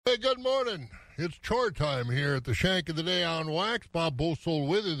Hey, good morning. It's chore time here at the Shank of the Day on Wax. Bob Bosold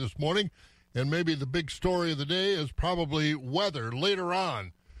with you this morning, and maybe the big story of the day is probably weather later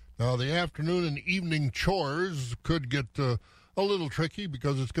on. Now, the afternoon and evening chores could get a little tricky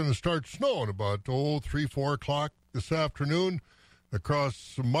because it's going to start snowing about 3, 4 o'clock this afternoon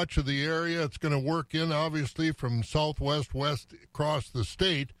across much of the area. It's going to work in, obviously, from southwest west across the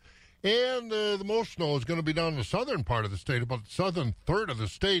state. And the most snow is going to be down in the southern part of the state, about the southern third of the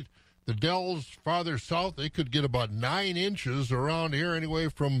state. The Dells farther south, they could get about 9 inches around here, anyway,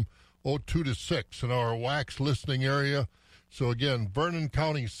 from 2 to 6 in our wax listening area. So, again, Vernon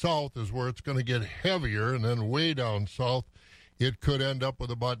County south is where it's going to get heavier, and then way down south, it could end up with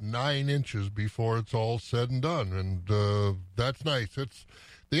about 9 inches before it's all said and done. And that's nice. It's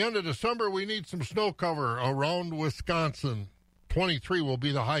the end of December. We need some snow cover around Wisconsin. 23 will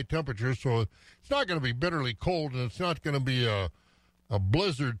be the high temperature, so it's not going to be bitterly cold, and it's not going to be a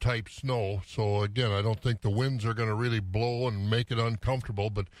blizzard-type snow. So, again, I don't think the winds are going to really blow and make it uncomfortable,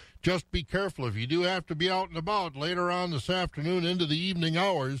 but just be careful. If you do have to be out and about later on this afternoon into the evening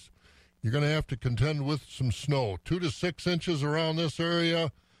hours, you're going to have to contend with some snow. 2 to 6 inches around this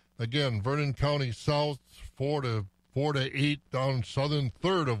area. Again, Vernon County south, 4 to 8 down southern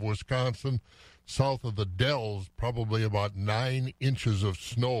third of Wisconsin. South of the Dells, probably about 9 inches of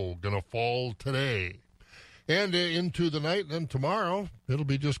snow going to fall today. And into the night, and then tomorrow, it'll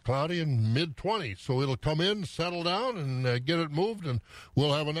be just cloudy and mid-20s. So it'll come in, settle down, and get it moved, and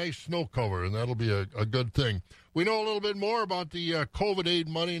we'll have a nice snow cover, and that'll be a good thing. We know a little bit more about the COVID aid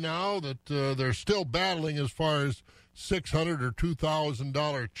money now, that they're still battling as far as $600 or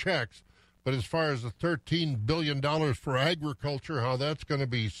 $2,000 checks. But as far as the $13 billion for agriculture, how that's going to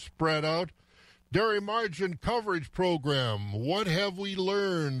be spread out. Dairy Margin Coverage Program. What have we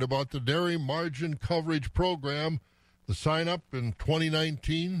learned about the Dairy Margin Coverage Program? The sign-up in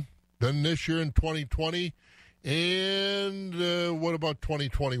 2019, then this year in 2020, and what about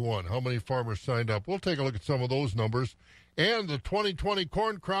 2021? How many farmers signed up? We'll take a look at some of those numbers. And the 2020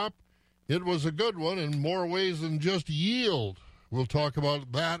 corn crop, it was a good one in more ways than just yield. We'll talk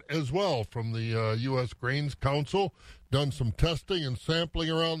about that as well from the U.S. Grains Council. Done some testing and sampling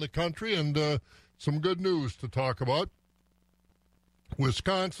around the country, and some good news to talk about.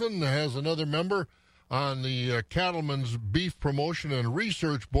 Wisconsin has another member on the Cattlemen's Beef Promotion and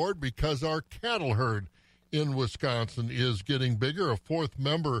Research Board because our cattle herd in Wisconsin is getting bigger. A fourth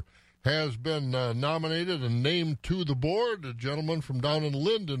member has been nominated and named to the board, a gentleman from down in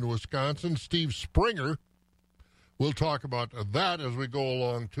Linden, Wisconsin, Steve Springer. We'll talk about that as we go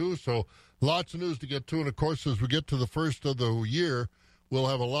along, too. So lots of news to get to. And, of course, as we get to the first of the year, we'll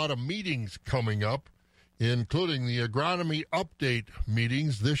have a lot of meetings coming up, including the agronomy update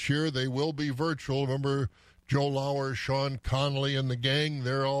meetings. This year they will be virtual. Remember Joe Lauer, Sean Connolly, and the gang,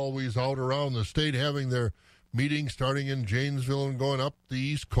 they're always out around the state having their meetings starting in Janesville and going up the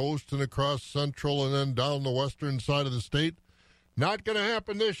East Coast and across Central and then down the western side of the state. Not going to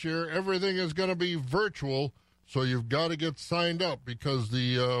happen this year. Everything is going to be virtual, so you've got to get signed up because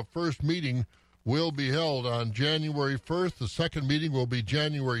the first meeting will be held on January 1st. The second meeting will be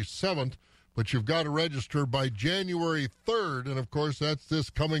January 7th, but you've got to register by January 3rd, and, of course, that's this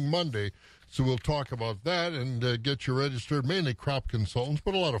coming Monday. So we'll talk about that and get you registered, mainly crop consultants,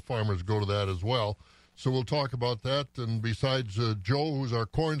 but a lot of farmers go to that as well. So we'll talk about that, and besides Joe, who's our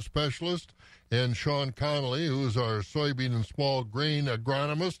corn specialist, and Sean Connolly, who's our soybean and small grain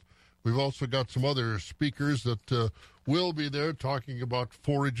agronomist, we've also got some other speakers that will be there talking about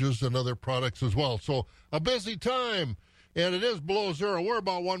forages and other products as well. So a busy time, and it is below zero. We're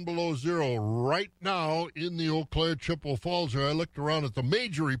about 1 below zero right now in the Eau Claire Chippewa Falls. I looked around at the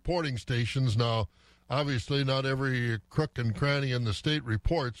major reporting stations now. Obviously, not every crook and cranny in the state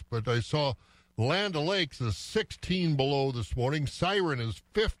reports, but I saw Land O'Lakes is 16 below this morning. Siren is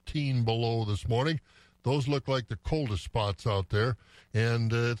 15 below this morning. Those look like the coldest spots out there.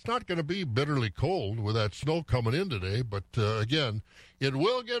 And it's not going to be bitterly cold with that snow coming in today. But, again, it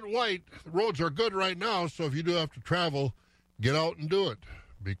will get white. The roads are good right now, so if you do have to travel, get out and do it.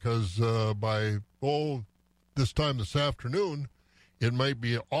 Because by, this time this afternoon, it might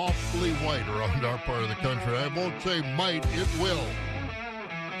be awfully white around our part of the country. I won't say might, it will.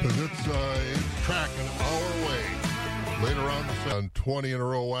 Because it's tracking our way. Later on 20 in a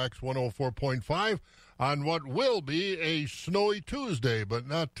row, Wax 104.5. On what will be a snowy Tuesday, but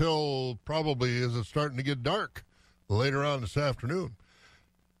not till probably as it's starting to get dark later on this afternoon.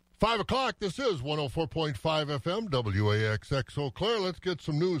 5 o'clock, this is 104.5 FM, WAXX Eau Claire. Let's get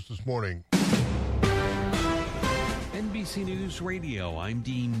some news this morning. NBC News Radio, I'm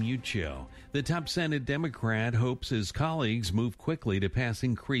Dean Muccio. The top Senate Democrat hopes his colleagues move quickly to pass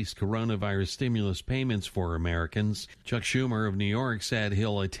increased coronavirus stimulus payments for Americans. Chuck Schumer of New York said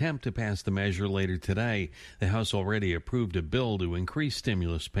he'll attempt to pass the measure later today. The House already approved a bill to increase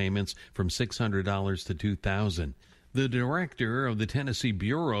stimulus payments from $600 to $2,000. The director of the Tennessee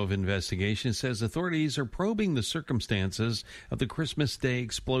Bureau of Investigation says authorities are probing the circumstances of the Christmas Day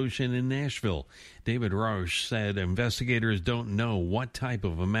explosion in Nashville. David Roush said investigators don't know what type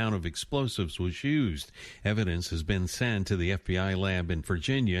of amount of explosives was used. Evidence has been sent to the FBI lab in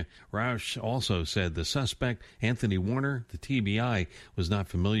Virginia. Roush also said the suspect, Anthony Warner, the TBI, was not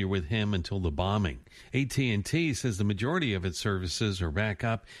familiar with him until the bombing. AT&T says the majority of its services are back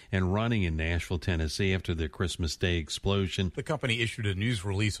up and running in Nashville, Tennessee after the Christmas Day explosion. The company issued a news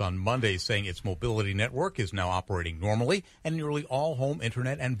release on Monday saying its mobility network is now operating normally and nearly all home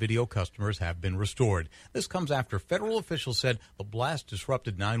internet and video customers have been restored. This comes after federal officials said the blast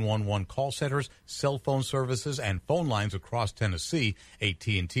disrupted 911 call centers, cell phone services, and phone lines across Tennessee.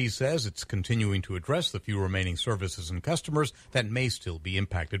 AT&T says it's continuing to address the few remaining services and customers that may still be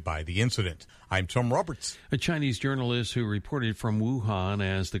impacted by the incident. I'm Tom Roberts. A Chinese journalist who reported from Wuhan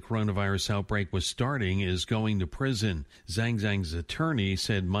as the coronavirus outbreak was starting is going to prison. Zhang Zhang's attorney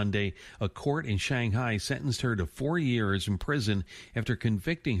said Monday a court in Shanghai sentenced her to 4 years in prison after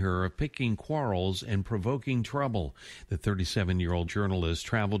convicting her of picking quarrels and provoking trouble. The 37-year-old journalist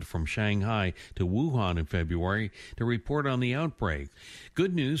traveled from Shanghai to Wuhan in February to report on the outbreak.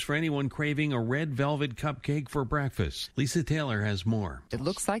 Good news for anyone craving a red velvet cupcake for breakfast. Lisa Taylor has more. It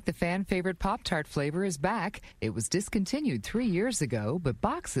looks like the fan-favorite Pop-Tart flavor is back. It was discontinued 3 years ago, but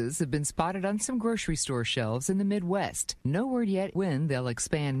boxes have been spotted on some grocery store shelves in the Midwest. No word yet when they'll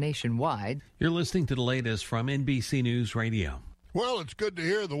expand nationwide. You're listening to the latest from NBC News Radio. Well, it's good to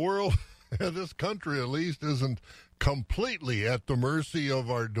hear the world, this country at least, isn't completely at the mercy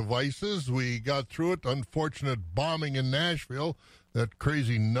of our devices. We got through it. Unfortunate bombing in Nashville. That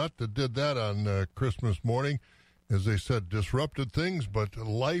crazy nut that did that on Christmas morning, as they said, disrupted things, but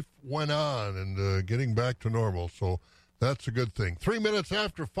life went on and getting back to normal. So that's a good thing. 3 minutes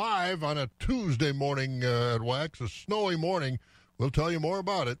after 5 on a Tuesday morning at Wax, a snowy morning. We'll tell you more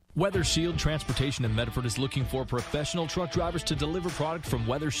about it. Weather Shield Transportation in Medford is looking for professional truck drivers to deliver product from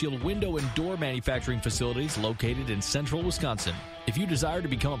Weather Shield window and door manufacturing facilities located in central Wisconsin. If you desire to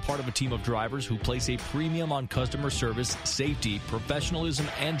become a part of a team of drivers who place a premium on customer service, safety, professionalism,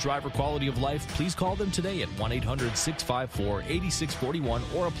 and driver quality of life, please call them today at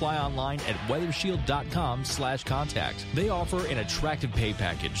 1-800-654-8641 or apply online at weathershield.com/contact. They offer an attractive pay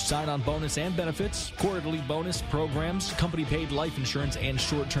package, sign-on bonus and benefits, quarterly bonus programs, company-paid life insurance and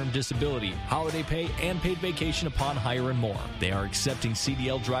short-term disability, holiday pay, and paid vacation upon hire and more. They are accepting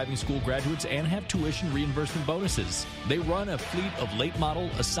CDL driving school graduates and have tuition reimbursement bonuses. They run a fleet of late model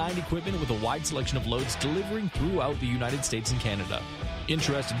assigned equipment with a wide selection of loads delivering throughout the United States and Canada.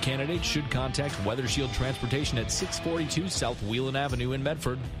 Interested candidates should contact Weather Shield Transportation at 642 South Wheelan Avenue in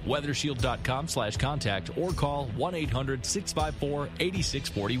Medford, weathershield.com/contact, or call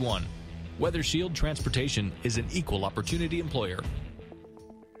 1-800-654-8641. Weather Shield Transportation is an equal opportunity employer.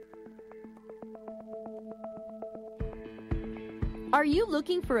 Are you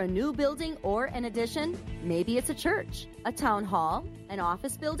looking for a new building or an addition? Maybe it's a church, a town hall, an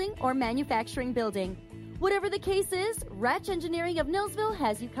office building, or manufacturing building. Whatever the case is, Ratch Engineering of Nillsville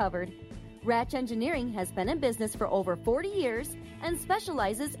has you covered. Ratch Engineering has been in business for over 40 years and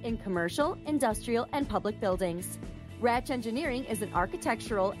specializes in commercial, industrial, and public buildings. Ratch Engineering is an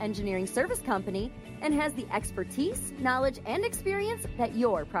architectural engineering service company and has the expertise, knowledge, and experience that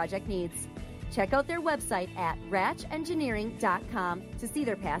your project needs. Check out their website at ratchengineering.com to see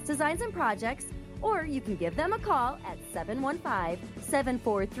their past designs and projects, or you can give them a call at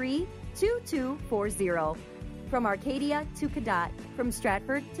 715-743-2240. From Arcadia to Cadott, from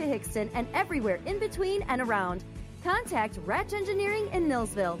Stratford to Hickston, and everywhere in between and around, contact Ratch Engineering in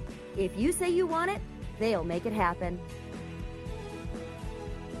Nillsville. If you say you want it, they'll make it happen.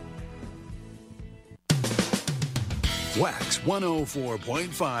 Wax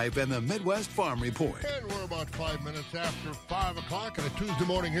 104.5 and the Midwest Farm Report. And we're about 5 minutes after 5 o'clock on a Tuesday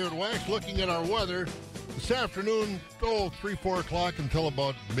morning here at Wax, looking at our weather. This afternoon, 3, 4 o'clock until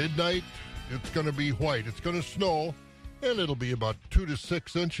about midnight, it's going to be white. It's going to snow, and it'll be about 2 to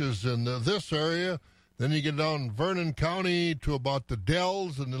 6 inches in this area. Then you get down Vernon County to about the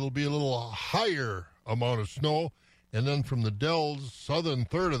Dells, and it'll be a little higher amount of snow. And then from the Dells, southern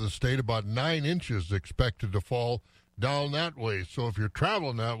third of the state, about 9 inches expected to fall down that way. So if you're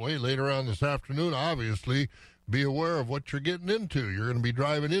traveling that way later on this afternoon, obviously be aware of what you're getting into. You're going to be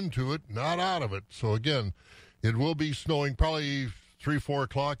driving into it, not out of it. So again, It will be snowing probably 3, 4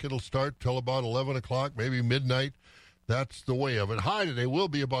 o'clock. It'll start till about 11 o'clock, maybe midnight. That's the way of it. High today will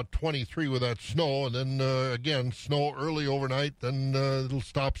be about 23 with that snow, and then again, snow early overnight, then it'll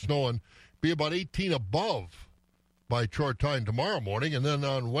stop snowing. Be about 18 above by short time tomorrow morning, and then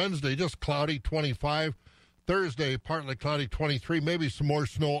on Wednesday, just cloudy, 25. Thursday, partly cloudy, 23. Maybe some more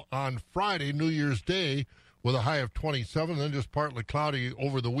snow on Friday, New Year's Day, with a high of 27, then just partly cloudy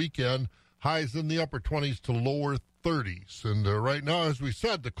over the weekend. Highs in the upper 20s to lower 30s. And right now, as we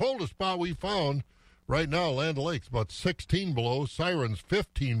said, the coldest spot we found right now, Land O'Lakes, about 16 below. Sirens,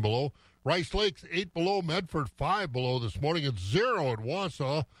 15 below. Rice Lakes, 8 below. Medford, 5 below this morning. It's 0 at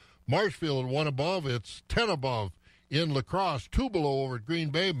Wausau. Marshfield, 1 above. It's 10 above in La Crosse. 2 below over at Green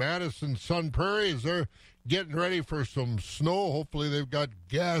Bay. Madison, Sun Prairie, as they're getting ready for some snow. Hopefully they've got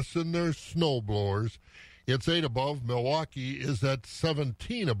gas in their snow blowers. It's 8 above. Milwaukee is at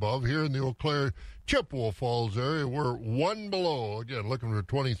 17 above. Here in the Eau Claire, Chippewa Falls area, we're 1 below. Again, looking for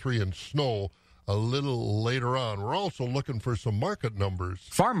 23 in snow a little later on. We're also looking for some market numbers.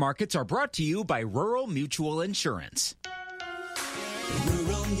 Farm markets are brought to you by Rural Mutual Insurance.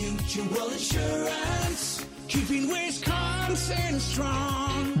 Rural Mutual Insurance, keeping Wisconsin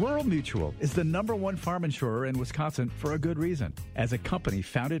strong. Rural Mutual is the #1 farm insurer in Wisconsin for a good reason. As a company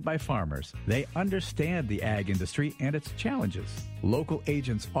founded by farmers, they understand the ag industry and its challenges. Local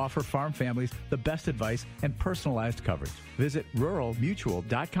agents offer farm families the best advice and personalized coverage. Visit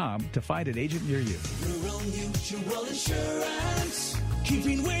ruralmutual.com to find an agent near you. Rural Mutual Insurance,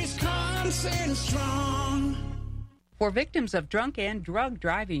 keeping Wisconsin strong. For victims of drunk and drug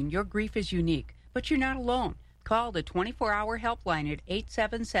driving, your grief is unique, but you're not alone. Call the 24-hour helpline at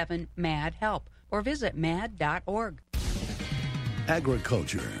 877-MAD-HELP or visit mad.org.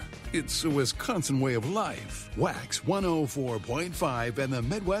 Agriculture. It's a Wisconsin way of life. Wax 104.5 and the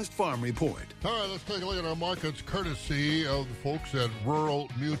Midwest Farm Report. All right, let's take a look at our markets courtesy of the folks at Rural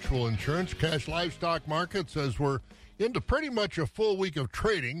Mutual Insurance. Cash livestock markets, as we're into pretty much a full week of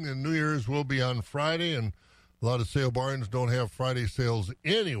trading, and New Year's will be on Friday, and a lot of sale barns don't have Friday sales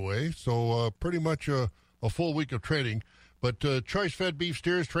anyway, so pretty much a full week of trading. But choice-fed beef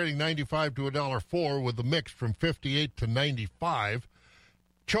steers trading 95 to $1.04 with the mix from 58 to 95.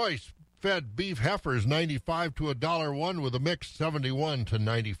 Choice-fed beef heifers 95 to $1.01 with a mix 71 to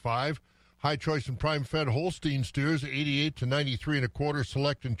 95. High choice and prime-fed Holstein steers 88 to 93 and a quarter.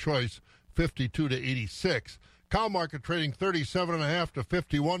 Select and choice 52 to 86. Cow market trading 37.5 to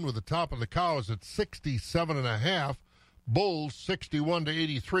 51 with the top of the cows at 67.5. Bulls 61 to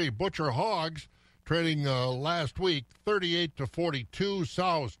 83. Butcher hogs trading last week 38 to 42.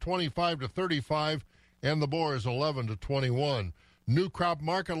 Sows 25 to 35, and the boars 11 to 21. New crop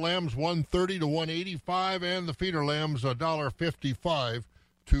market lambs 130 to 185, and the feeder lambs $1.55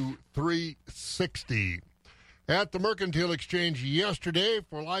 to $3.60. At the Mercantile Exchange yesterday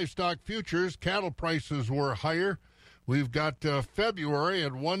for livestock futures, cattle prices were higher. We've got February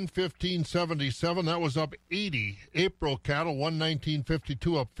at 115.77. That was up 80. April cattle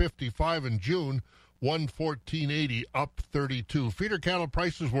 119.52, up 55. In June 114.80, up 32. Feeder cattle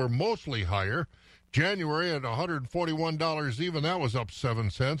prices were mostly higher. January at $141 even. That was up 7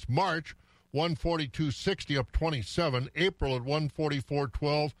 cents. March 142.60, up 27. April at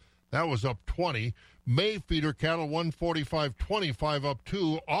 144.12. That was up 20. May feeder cattle 145.25, up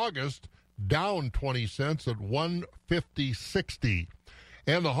 2. August down 20 cents at 150.60.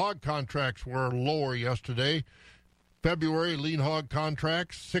 And the hog contracts were lower yesterday. February lean hog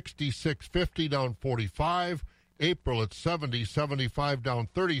contracts 66.50, down 45. April at 70.75, down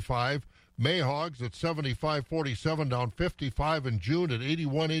 35. May hogs at 75.47, down 55. In June at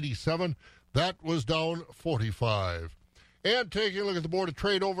 81.87, that was down 45. And taking a look at the Board of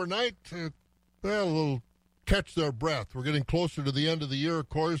Trade overnight, well, a little catch their breath. We're getting closer to the end of the year, of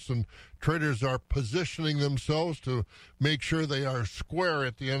course, and traders are positioning themselves to make sure they are square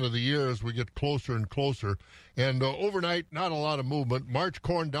at the end of the year as we get closer and closer. And overnight, not a lot of movement. March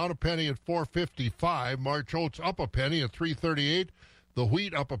corn down a penny at 4.55. March oats up a penny at 3.38. The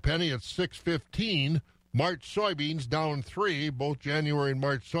wheat up a penny at 6.15. March soybeans down 3, both January and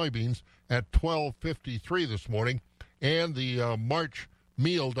March soybeans at 12.53 this morning. And the March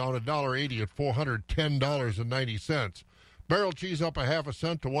meal down $1.80 at $410.90. Barrel cheese up a half a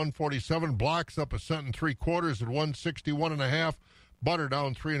cent to 147. Blocks up a cent and 3/4 at 161.5. Butter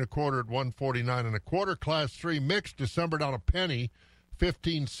down 3 1/4 at 149 1/4. Class 3 mixed December down a penny,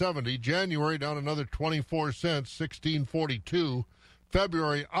 15.70. January down another 24 cents, 16.42.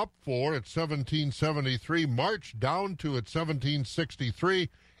 February up 4 at 17.73. March down 2 at 17.63.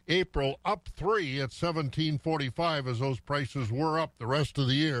 April up 3 at 17.45 as those prices were up the rest of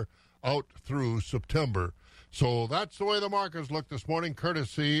the year out through September. So that's the way the markets look this morning,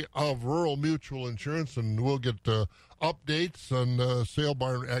 courtesy of Rural Mutual Insurance, and we'll get updates on sale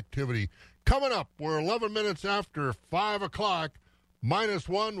barn activity. Coming up, we're 11 minutes after 5 o'clock,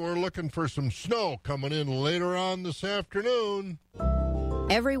 -1. We're looking for some snow coming in later on this afternoon.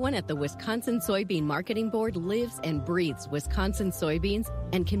 Everyone at the Wisconsin Soybean Marketing Board lives and breathes Wisconsin soybeans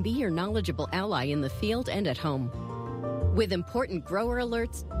and can be your knowledgeable ally in the field and at home. With important grower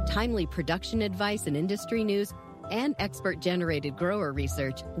alerts, timely production advice and industry news, and expert-generated grower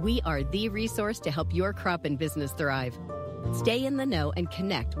research, we are the resource to help your crop and business thrive. Stay in the know and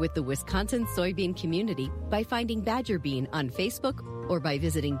connect with the Wisconsin soybean community by finding Badger Bean on Facebook or by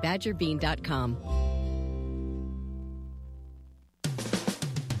visiting badgerbean.com.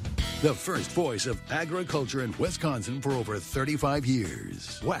 The first voice of agriculture in Wisconsin for over 35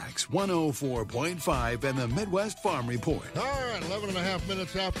 years. Wax 104.5 and the Midwest Farm Report. All right, 11 and a half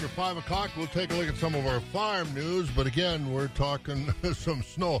minutes after 5 o'clock, we'll take a look at some of our farm news. But again, we're talking some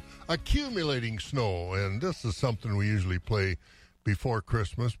snow, accumulating snow. And this is something we usually play before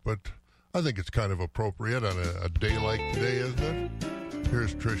Christmas, but I think it's kind of appropriate on a day like today, isn't it?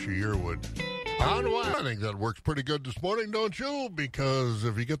 Here's Tricia Yearwood. I think that works pretty good this morning, don't you? Because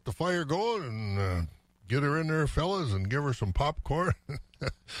if you get the fire going and get her in there, fellas, and give her some popcorn,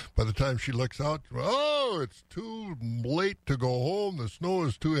 by the time she looks out, oh, it's too late to go home. The snow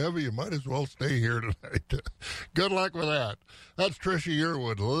is too heavy. You might as well stay here tonight. Good luck with that. That's Tricia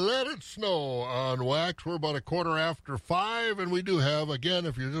Yearwood. Let it snow on Wax. We're about 5:15, and we do have, again,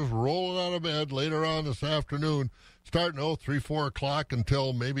 if you're just rolling out of bed later on this afternoon, starting 3, 4 o'clock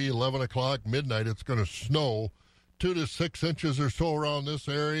until maybe 11 o'clock, midnight, it's going to snow 2 to 6 inches or so around this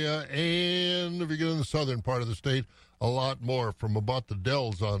area. And if you get in the southern part of the state, a lot more. From about the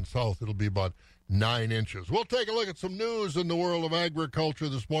Dells on south, it'll be about 9 inches. We'll take a look at some news in the world of agriculture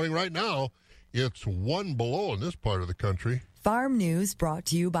this morning. Right now, it's 1 below in this part of the country. Farm news brought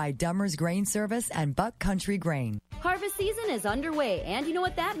to you by Dummer's Grain Service and Buck Country Grain. Harvest season is underway, and you know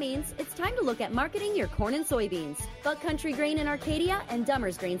what that means. It's time to look at marketing your corn and soybeans. Buck Country Grain in Arcadia and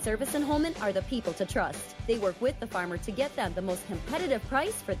Dummer's Grain Service in Holmen are the people to trust. They work with the farmer to get them the most competitive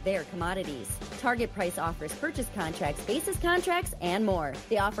price for their commodities. Target Price offers purchase contracts, basis contracts, and more.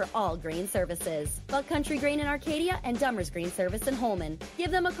 They offer all grain services. Buck Country Grain in Arcadia and Dummer's Grain Service in Holmen.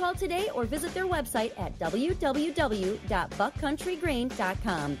 Give them a call today or visit their website at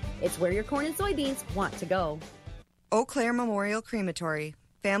www.buckcountrygrain.com. It's where your corn and soybeans want to go. Eau Claire Memorial Crematory,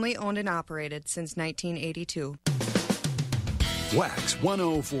 family owned and operated since 1982. Wax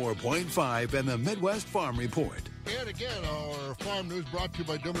 104.5 and the Midwest Farm Report. And again, our farm news brought to you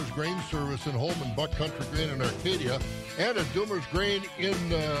by Dummer's Grain Service in Holmen, Buck Country Grain in Arcadia, and at Dummer's Grain in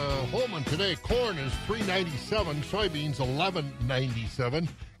Holmen today. Corn is $3.97, soybeans $11.97.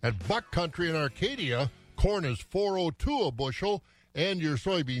 At Buck Country in Arcadia, corn is $4.02 a bushel, and your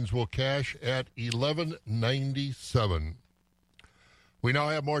soybeans will cash at $11.97. We now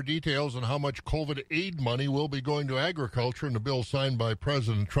have more details on how much COVID aid money will be going to agriculture in the bill signed by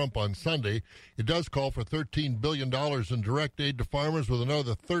President Trump on Sunday. It does call for $13 billion in direct aid to farmers, with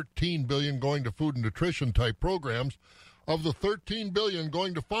another $13 billion going to food and nutrition type programs. Of the $13 billion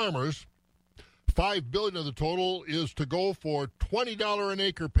going to farmers, $5 billion of the total is to go for $20 an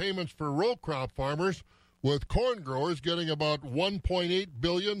acre payments for row crop farmers, with corn growers getting about $1.8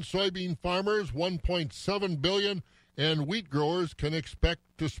 billion, soybean farmers $1.7 billion, and wheat growers can expect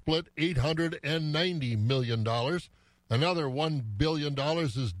to split $890 million. Another $1 billion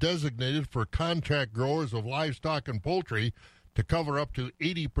is designated for contract growers of livestock and poultry to cover up to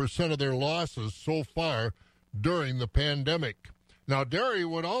 80% of their losses so far during the pandemic. Now, dairy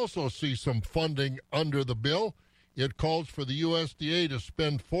would also see some funding under the bill. It calls for the USDA to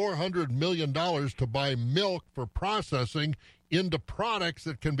spend $400 million to buy milk for processing into products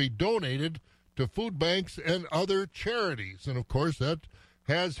that can be donated to food banks and other charities. And, of course, that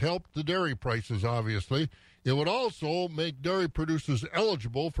has helped the dairy prices, obviously. It would also make dairy producers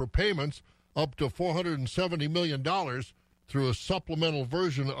eligible for payments up to $470 million through a supplemental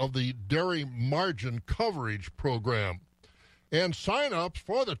version of the Dairy Margin Coverage Program. And sign-ups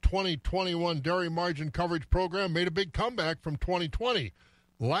for the 2021 Dairy Margin Coverage Program made a big comeback from 2020.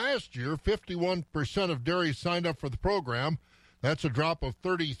 Last year, 51% of dairies signed up for the program. That's a drop of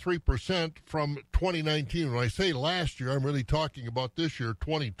 33% from 2019. When I say last year, I'm really talking about this year,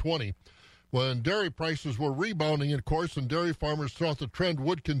 2020, when dairy prices were rebounding, of course, and dairy farmers thought the trend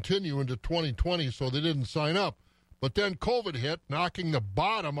would continue into 2020, so they didn't sign up. But then COVID hit, knocking the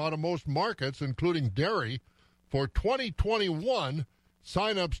bottom out of most markets, including dairy. For 2021,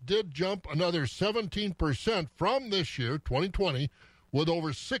 sign-ups did jump another 17% from this year, 2020, with over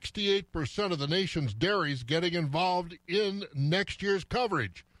 68% of the nation's dairies getting involved in next year's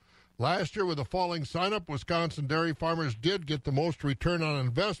coverage. Last year, with a falling sign-up, Wisconsin dairy farmers did get the most return on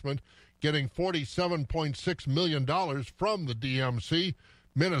investment, getting $47.6 million from the DMC.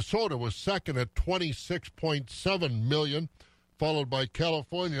 Minnesota was second at $26.7 million, followed by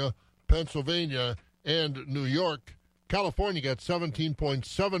California, Pennsylvania, and New York. California got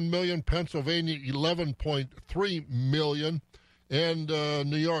 $17.7 million, Pennsylvania $11.3 million, and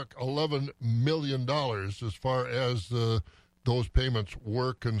New York $11 million as far as those payments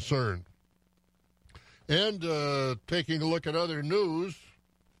were concerned. And taking a look at other news,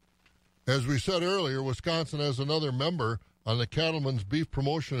 as we said earlier, Wisconsin has another member on the Cattlemen's Beef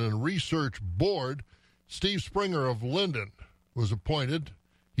Promotion and Research Board. Steve Springer of Linden was appointed.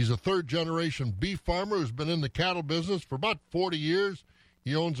 He's a third-generation beef farmer who's been in the cattle business for about 40 years.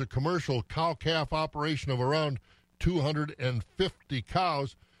 He owns a commercial cow-calf operation of around 250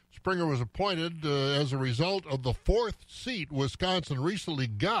 cows. Springer was appointed as a result of the fourth seat Wisconsin recently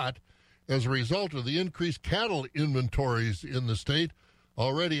got as a result of the increased cattle inventories in the state.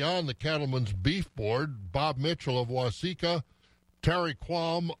 Already on the Cattlemen's Beef Board, Bob Mitchell of Waseca, Terry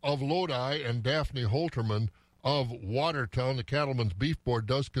Quam of Lodi, and Daphne Holterman of Watertown. The Cattlemen's Beef Board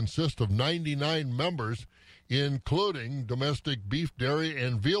does consist of 99 members, including domestic beef, dairy,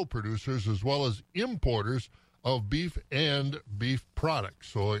 and veal producers, as well as importers of beef and beef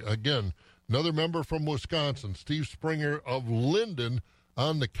products. So, again, another member from Wisconsin, Steve Springer of Linden,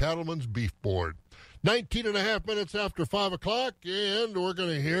 on the Cattlemen's Beef Board. 19 and a half minutes after 5 o'clock, and we're going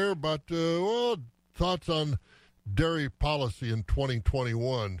to hear about, thoughts on dairy policy in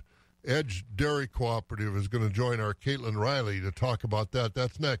 2021. Edge Dairy Cooperative is going to join our Caitlin Riley to talk about that.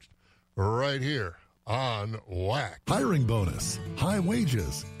 That's next, right here on WAC. Hiring bonus, high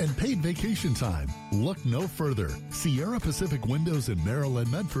wages, and paid vacation time. Look no further. Sierra Pacific Windows in Merrill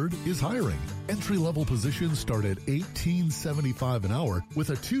and Medford is hiring. Entry-level positions start at $18.75 an hour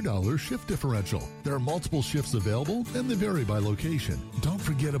with a $2 shift differential. There are multiple shifts available, and they vary by location. Don't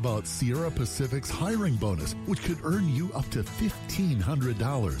forget about Sierra Pacific's hiring bonus, which could earn you up to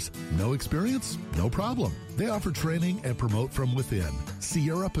 $1,500. No experience? No problem. They offer training and promote from within.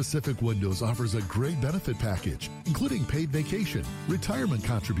 Sierra Pacific Windows offers a great benefit package, including paid vacation, retirement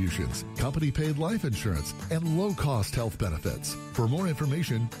contributions, company-paid life insurance, and low-cost health benefits. For more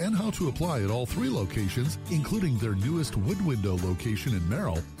information and how to apply at all three locations, including their newest Wood Window location in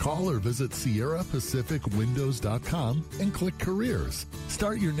Merrill, call or visit SierraPacificWindows.com and click Careers.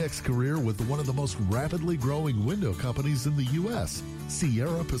 Start your next career with one of the most rapidly growing window companies in the U.S.,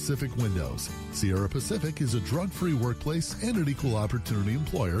 Sierra Pacific Windows. Sierra Pacific is a drug-free workplace and an equal opportunity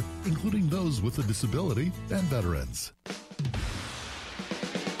employer, including those with a disability and veterans.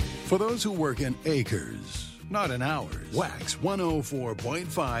 For those who work in acres, not in hours, Wax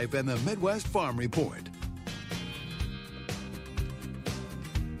 104.5 and the Midwest Farm Report.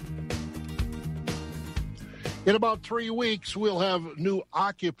 In about 3 weeks, we'll have new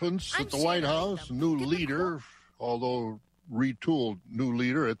occupants at the White House, new leader, although retooled new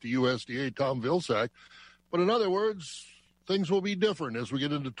leader at the USDA, Tom Vilsack. But in other words, things will be different as we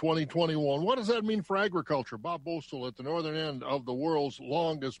get into 2021. What does that mean for agriculture? Bob Boestel at the northern end of the world's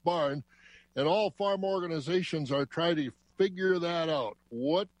longest barn, and all farm organizations are trying to figure that out.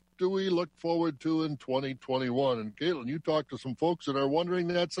 What do we look forward to in 2021? And Caitlin, you talked to some folks that are wondering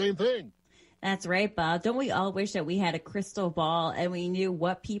that same thing. That's right, Bob. Don't we all wish that we had a crystal ball and we knew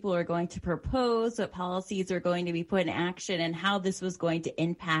what people are going to propose, what policies are going to be put in action, and how this was going to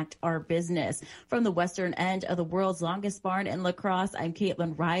impact our business? From the western end of the world's longest barn in La Crosse, I'm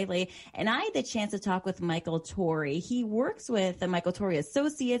Caitlin Riley, and I had the chance to talk with Michael Torrey. He works with the Michael Torrey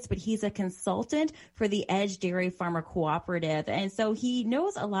Associates, but he's a consultant for the Edge Dairy Farmer Cooperative. And so he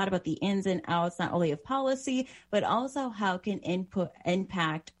knows a lot about the ins and outs, not only of policy, but also how it can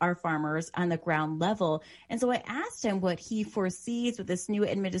impact our farmers on the ground level. And so I asked him what he foresees with this new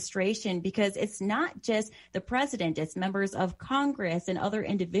administration, because it's not just the president, it's members of Congress and other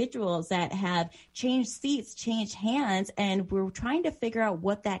individuals that have changed seats, changed hands, and we're trying to figure out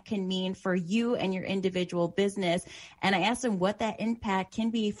what that can mean for you and your individual business. And I asked him what that impact can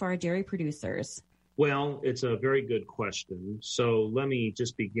be for our dairy producers. Well, it's a very good question. So let me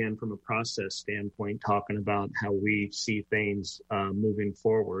just begin from a process standpoint, talking about how we see things moving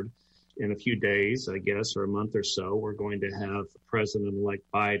forward. In a few days, I guess, or a month or so, we're going to have President-elect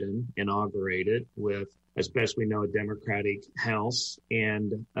Biden inaugurated with, as best we know, a Democratic House,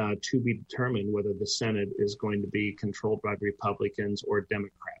 and to be determined whether the Senate is going to be controlled by Republicans or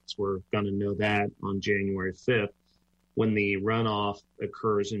Democrats. We're going to know that on January 5th when the runoff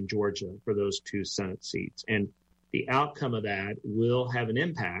occurs in Georgia for those two Senate seats. And the outcome of that will have an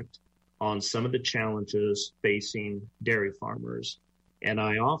impact on some of the challenges facing dairy farmers. And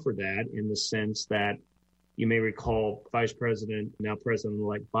I offer that in the sense that you may recall Vice President, now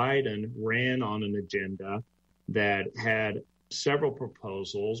President-elect Biden, ran on an agenda that had several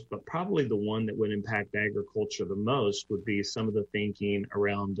proposals, but probably the one that would impact agriculture the most would be some of the thinking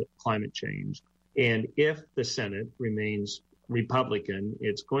around climate change. And if the Senate remains Republican,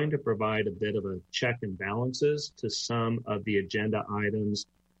 it's going to provide a bit of a check and balances to some of the agenda items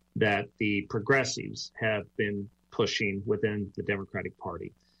that the progressives have been pushing within the Democratic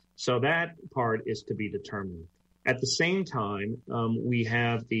Party. So that part is to be determined. At the same time, we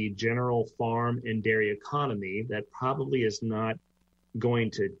have the general farm and dairy economy that probably is not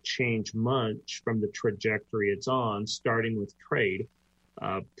going to change much from the trajectory it's on, starting with trade.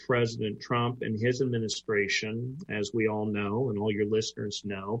 President Trump and his administration, as we all know, and all your listeners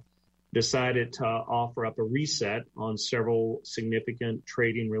know, decided to offer up a reset on several significant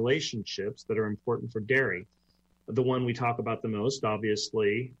trading relationships that are important for dairy. The one we talk about the most,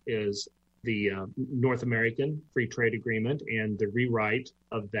 obviously, is the North American Free Trade Agreement and the rewrite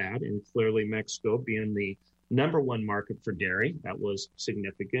of that, and clearly Mexico being the number one market for dairy. That was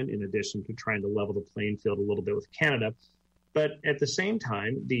significant, in addition to trying to level the playing field a little bit with Canada. But at the same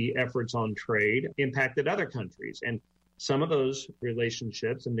time, the efforts on trade impacted other countries. And some of those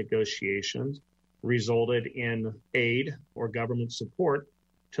relationships and negotiations resulted in aid or government support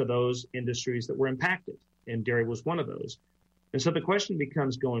to those industries that were impacted. And dairy was one of those. And so the question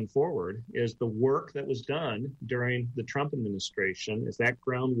becomes going forward, is the work that was done during the Trump administration, is that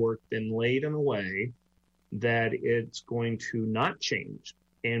groundwork then laid in a way that it's going to not change?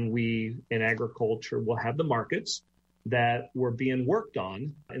 And we in agriculture will have the markets that were being worked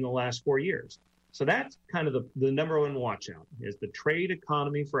on in the last 4 years. So that's kind of the number one watch out. Is the trade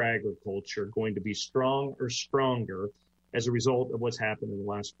economy for agriculture going to be strong or stronger as a result of what's happened in the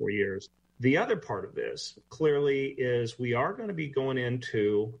last 4 years? The other part of this clearly is we are going to be going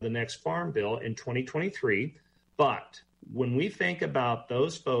into the next farm bill in 2023. But when we think about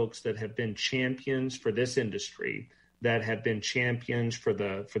those folks that have been champions for this industry, that have been champions for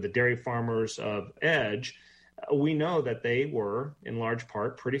the dairy farmers of EDGE, we know that they were, in large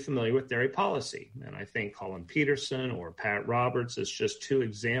part, pretty familiar with dairy policy. And I think Colin Peterson or Pat Roberts is just two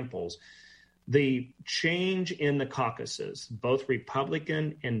examples. The change in the caucuses, both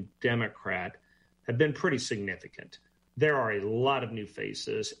Republican and Democrat, have been pretty significant. There are a lot of new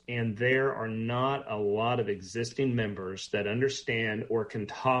faces, and there are not a lot of existing members that understand or can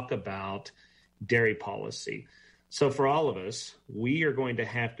talk about dairy policy. So for all of us, we are going to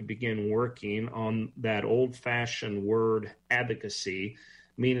have to begin working on that old-fashioned word advocacy,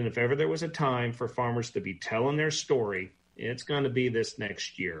 meaning if ever there was a time for farmers to be telling their story, it's going to be this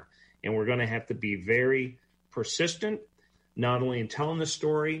next year. And we're going to have to be very persistent, not only in telling the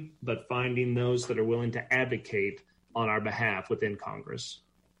story, but finding those that are willing to advocate on our behalf within Congress.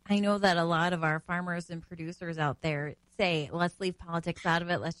 I know that a lot of our farmers and producers out there say, let's leave politics out of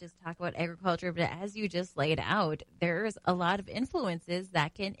it. Let's just talk about agriculture. But as you just laid out, there's a lot of influences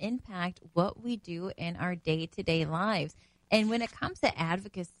that can impact what we do in our day-to-day lives. And when it comes to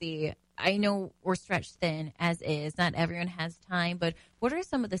advocacy, I know we're stretched thin as is. Not everyone has time. But what are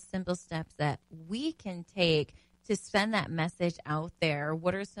some of the simple steps that we can take to send that message out there?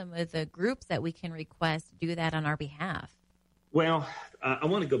 What are some of the groups that we can request do that on our behalf? Well, I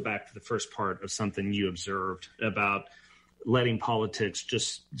want to go back to the first part of something you observed about letting politics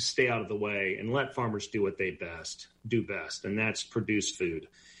just stay out of the way and let farmers do what they do best, and that's produce food.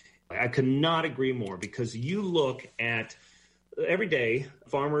 I could not agree more, because you look at every day,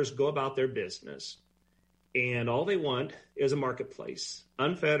 farmers go about their business, and all they want is a marketplace,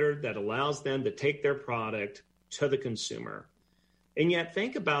 unfettered, that allows them to take their product to the consumer. And yet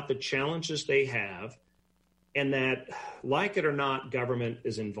think about the challenges they have, and that, like it or not, government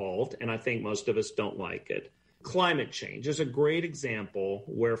is involved, and I think most of us don't like it. Climate change is a great example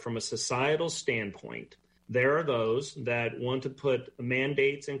where, from a societal standpoint, there are those that want to put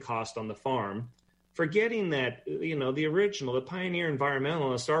mandates and cost on the farm, forgetting that, the pioneer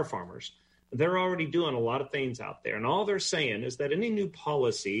environmentalists are farmers. They're already doing a lot of things out there, and all they're saying is that any new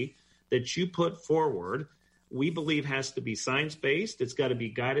policy that you put forward, we believe has to be science-based. It's got to be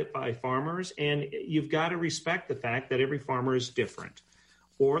guided by farmers, and you've got to respect the fact that every farmer is different.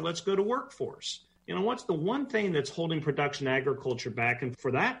 Or let's go to workforce. What's the one thing that's holding production agriculture back? And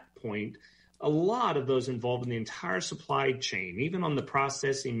for that point, a lot of those involved in the entire supply chain, even on the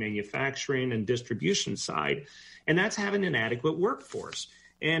processing, manufacturing, and distribution side, and that's having an adequate workforce.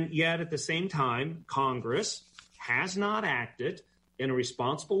 And yet, at the same time, Congress has not acted in a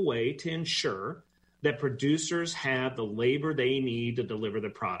responsible way to ensure that producers have the labor they need to deliver the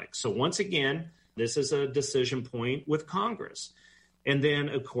product. So once again, this is a decision point with Congress. And then,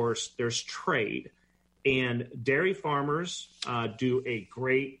 of course, there's trade. And dairy farmers do a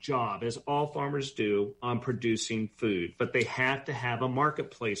great job, as all farmers do, on producing food. But they have to have a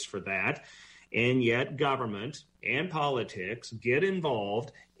marketplace for that. And yet government and politics get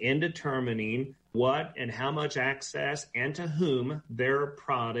involved in determining what and how much access and to whom their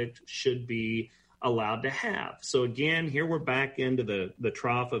product should be allowed to have. So again, here we're back into the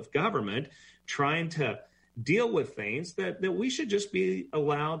trough of government trying to deal with things that we should just be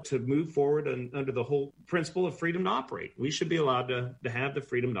allowed to move forward under the whole principle of freedom to operate. We should be allowed to have the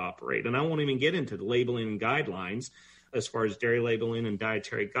freedom to operate. And I won't even get into the labeling and guidelines as far as dairy labeling and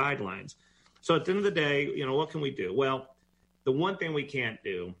dietary guidelines. So at the end of the day, what can we do? Well, the one thing we can't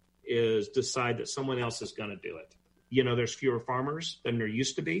do is decide that someone else is going to do it. There's fewer farmers than there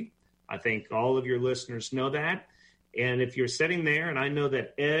used to be. I think all of your listeners know that. And if you're sitting there, and I know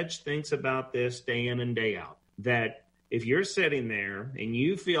that EDGE thinks about this day in and day out, that if you're sitting there and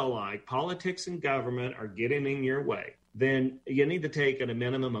you feel like politics and government are getting in your way, then you need to take at a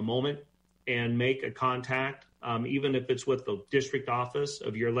minimum a moment and make a contact, even if it's with the district office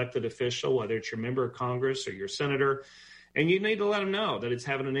of your elected official, whether it's your member of Congress or your senator. And you need to let them know that it's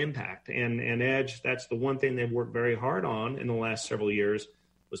having an impact. And EDGE, that's the one thing they've worked very hard on in the last several years,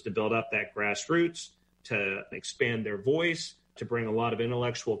 was to build up that grassroots, to expand their voice, to bring a lot of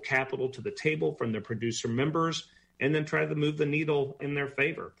intellectual capital to the table from their producer members, and then try to move the needle in their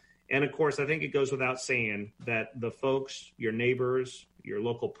favor. And of course, I think it goes without saying that the folks, your neighbors, your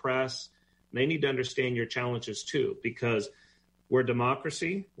local press, they need to understand your challenges too, because we're a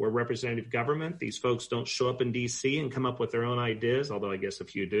democracy, we're representative government. These folks don't show up in D.C. and come up with their own ideas, although I guess a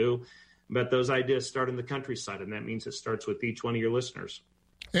few do. But those ideas start in the countryside, and that means it starts with each one of your listeners.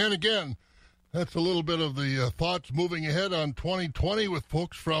 And again, that's a little bit of the thoughts moving ahead on 2020 with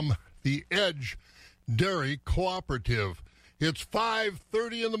folks from the EDGE Dairy Cooperative. It's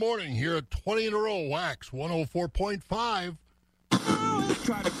 5:30 in the morning here at 20 in a row, Wax 104.5.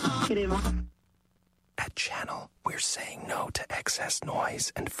 At Channel, we're saying no to excess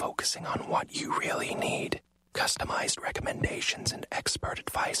noise and focusing on what you really need. Customized recommendations and expert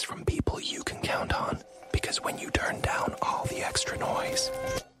advice from people you can count on. Because when you turn down all the extra noise,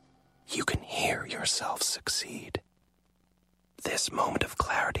 you can hear yourself succeed. This moment of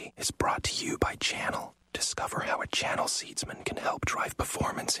clarity is brought to you by Channel. Discover how a Channel seedsman can help drive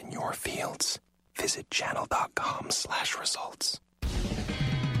performance in your fields. Visit channel.com/results.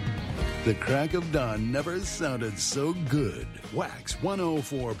 The crack of dawn never sounded so good. Wax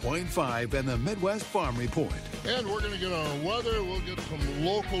 104.5 and the Midwest Farm Report. And we're going to get our weather, we'll get some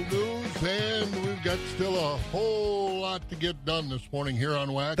local news, and we've got still a whole lot to get done this morning here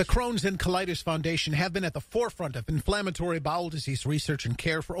on Wax. The Crohn's and Colitis Foundation have been at the forefront of inflammatory bowel disease research and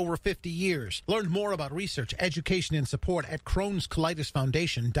care for over 50 years. Learn more about research, education, and support at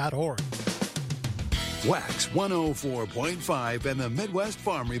Crohn'sColitisFoundation.org. Wax 104.5 and the Midwest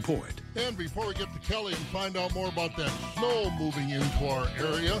Farm Report. And before we get to Kelly and find out more about that snow moving into our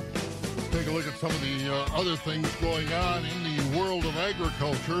area, take a look at some of the other things going on in the world of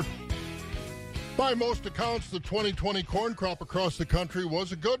agriculture. By most accounts, the 2020 corn crop across the country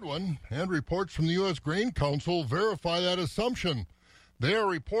was a good one, and reports from the U.S. Grain Council verify that assumption. They are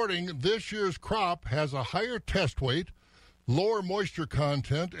reporting this year's crop has a higher test weight, lower moisture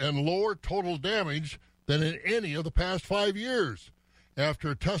content, and lower total damage than in any of the past 5 years.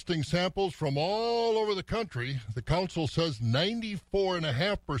 After testing samples from all over the country, the council says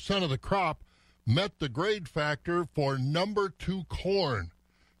 94.5% of the crop met the grade factor for number 2 corn.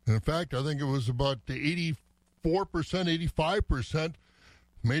 And in fact, I think it was about 84%, 85%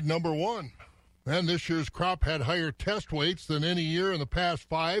 made number 1. And this year's crop had higher test weights than any year in the past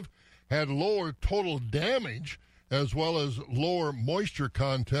 5, had lower total damage, as well as lower moisture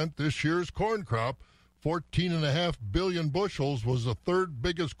content. This year's corn crop, 14.5 billion bushels, was the third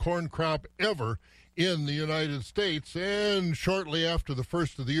biggest corn crop ever in the United States. And shortly after the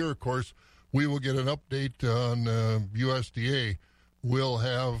first of the year, of course, we will get an update on USDA. We'll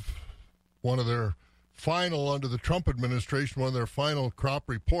have one of their final, under the Trump administration, one of their final crop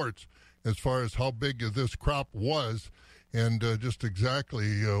reports as far as how big this crop was and just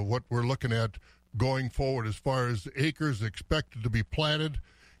exactly what we're looking at going forward as far as acres expected to be planted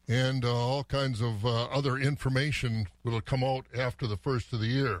and all kinds of other information will come out after the first of the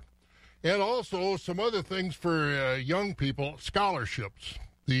year. And also some other things for young people, scholarships.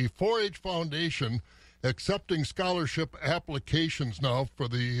 The 4-H Foundation accepting scholarship applications now for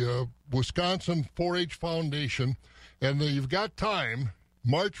the Wisconsin 4-H Foundation, and you've got time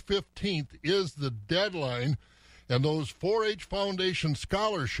March 15th is the deadline, and those 4-H Foundation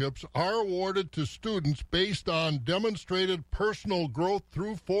scholarships are awarded to students based on demonstrated personal growth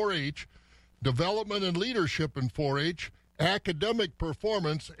through 4-H, development and leadership in 4-H, academic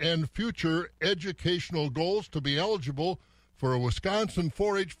performance, and future educational goals. To be eligible for a Wisconsin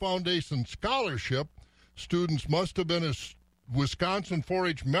 4-H Foundation scholarship, students must have been a Wisconsin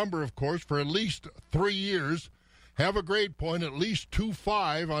 4-H member, of course, for at least 3 years, have a grade point at least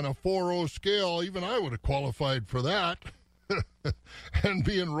 2.5 on a 4.0 scale. Even I would have qualified for that. And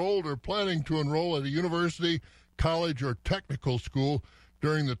be enrolled or planning to enroll at a university, college, or technical school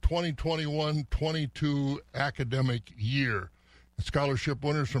during the 2021-22 academic year. The scholarship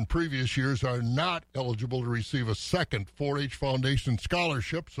winners from previous years are not eligible to receive a second 4-H Foundation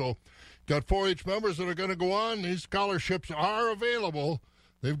scholarship. So got 4-H members that are going to go on. These scholarships are available.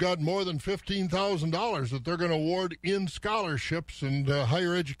 They've got more than $15,000 that they're going to award in scholarships, and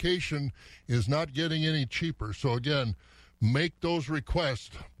higher education is not getting any cheaper. So, again, make those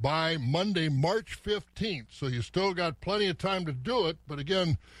requests by Monday, March 15th. So you still got plenty of time to do it. But,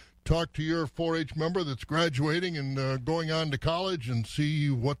 again, talk to your 4-H member that's graduating and going on to college and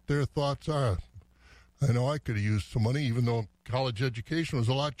see what their thoughts are. I know I could have used some money, even though college education was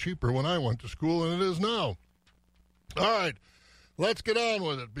a lot cheaper when I went to school than it is now. All right. Let's get on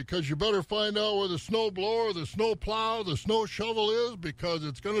with it, because you better find out where the snow blower, the snow plow, the snow shovel is, because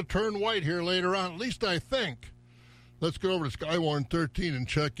it's going to turn white here later on, at least I think. Let's go over to Skywarn 13 and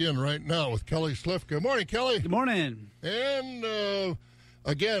check in right now with Kelly Slifka. Good morning, Kelly. Good morning. And,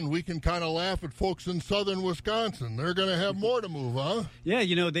 again, we can kind of laugh at folks in southern Wisconsin. They're going to have more to move, huh? Yeah,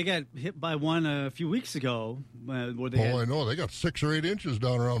 you know, they got hit by one a few weeks ago. Where they I know. They got 6 or 8 inches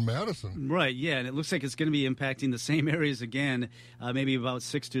down around Madison. Right, yeah, and it looks like it's going to be impacting the same areas again, maybe about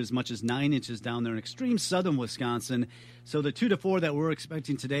 6 to as much as 9 inches down there in extreme southern Wisconsin. So the 2 to 4 that we're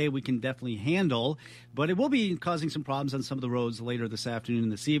expecting today, we can definitely handle, but it will be causing some problems on some of the roads later this afternoon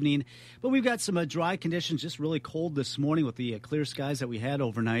and this evening. But we've got some dry conditions, just really cold this morning with the clear skies that we had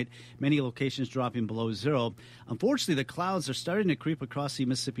overnight. Many locations dropping below zero. Unfortunately, the clouds are starting to creep across the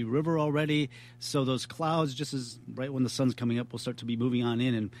Mississippi River already. So those clouds, just as right when the sun's coming up, will start to be moving on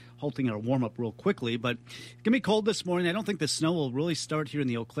in and halting our warm up real quickly. But it's going to be cold this morning. I don't think the snow will really start here in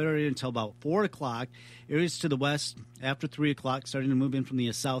the Eau Claire area until about 4 o'clock. Areas to the west after 3 o'clock, starting to move in from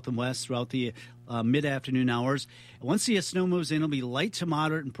the south and west throughout the mid-afternoon hours. Once the snow moves in, it'll be light to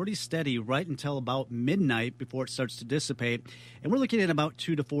moderate and pretty steady right until about midnight before it starts to dissipate. And we're looking at about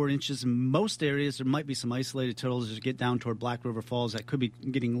 2 to 4 inches in most areas. There might be some isolated totals as you get down toward Black River Falls that could be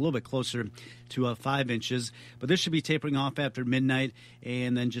getting a little bit closer to 5 inches. But this should be tapering off after midnight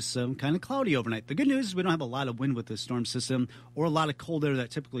and then just kind of cloudy overnight. The good news is we don't have a lot of wind with this storm system or a lot of cold air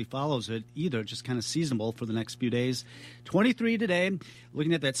that typically follows it either, just kind of seasonable for the next few days. 23 today,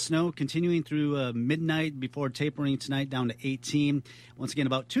 looking at that snow continuing through midnight before tapering tonight down to 18. Once again,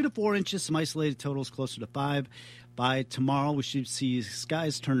 about 2 to 4 inches, some isolated totals closer to 5. By tomorrow, we should see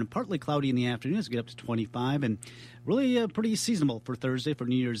skies turn partly cloudy in the afternoon as we get up to 25, and really pretty seasonable for Thursday for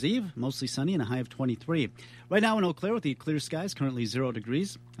New Year's Eve, mostly sunny and a high of 23. Right now in Eau Claire with the clear skies, currently 0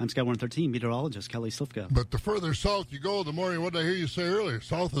 degrees. I'm Skywarn 13 meteorologist Kelly Slifka. But the further south you go, the more, what did I hear you say earlier?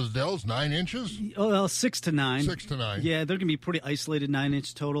 South of Dells, 9 inches? Oh, well, 6 to 9. 6 to 9. Yeah, they're going to be pretty isolated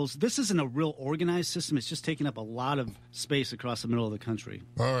 9-inch totals. This isn't a real organized system. It's just taking up a lot of space across the middle of the country.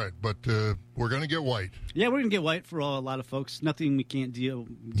 All right, but we're going to get white. Yeah, we're going to get white for a lot of folks. Nothing we can't deal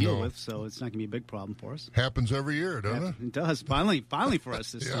with, so it's not going to be a big problem for us. Happens every year, doesn't it? It does. Finally for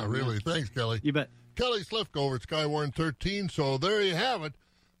us this time. Yeah, really. Yeah. Thanks, Kelly. You bet. Kelly Slifka over at Skywarn 13. So there you have it.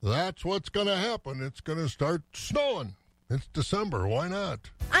 That's what's going to happen. It's going to start snowing. It's December. Why not?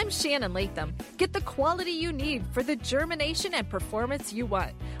 I'm Shannon Latham. Get the quality you need for the germination and performance you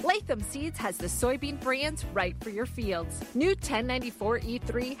want. Latham Seeds has the soybean brands right for your fields. New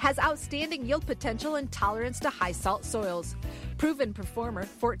 1094E3 has outstanding yield potential and tolerance to high salt soils. Proven performer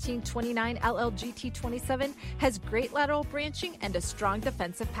 1429 LLGT27 has great lateral branching and a strong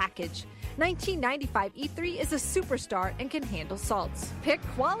defensive package. 1995 E3 is a superstar and can handle salts. Pick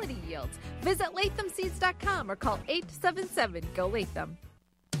quality yields. Visit lathamseeds.com or call 877-GO-LATHAM.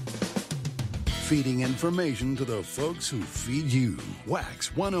 Feeding information to the folks who feed you. Wax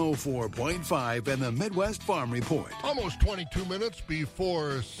 104.5 and the Midwest Farm Report. Almost 22 minutes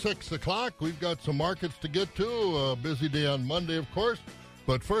before 6 o'clock. We've got some markets to get to. A busy day on Monday, of course.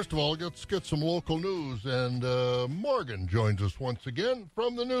 But first of all, let's get some local news. And Morgan joins us once again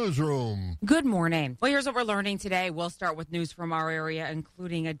from the newsroom. Good morning. Well, here's what we're learning today. We'll start with news from our area,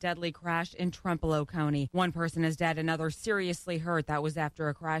 including a deadly crash in Trempealeau County. One person is dead, another seriously hurt. That was after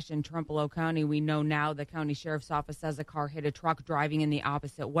a crash in Trempealeau County. We know now the county sheriff's office says a car hit a truck driving in the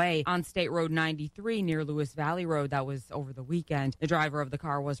opposite way on State Road 93 near Lewis Valley Road. That was over the weekend. The driver of the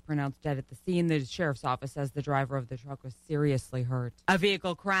car was pronounced dead at the scene. The sheriff's office says the driver of the truck was seriously hurt. A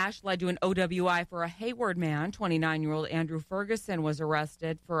vehicle crash led to an OWI for a Hayward man. 29-year-old Andrew Ferguson was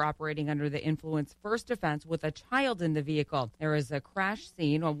arrested for operating under the influence first offense with a child in the vehicle. There is a crash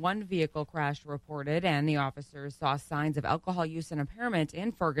scene, one vehicle crash reported, and the officers saw signs of alcohol use and impairment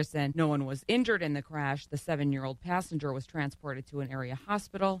in Ferguson. No one was injured in the crash. The 7-year-old passenger was transported to an area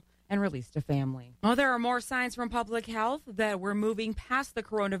hospital and released to family. Well, there are more signs from public health that we're moving past the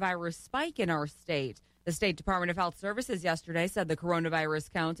coronavirus spike in our state. The State Department of Health Services yesterday said the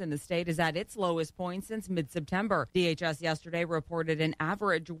coronavirus count in the state is at its lowest point since mid-September. DHS yesterday reported an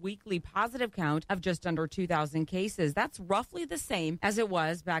average weekly positive count of just under 2,000 cases. That's roughly the same as it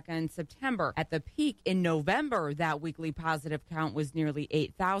was back in September. At the peak in November, that weekly positive count was nearly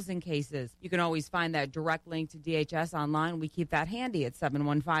 8,000 cases. You can always find that direct link to DHS online. We keep that handy at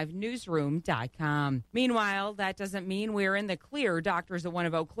 715newsroom.com. Meanwhile, that doesn't mean we're in the clear. Doctors at one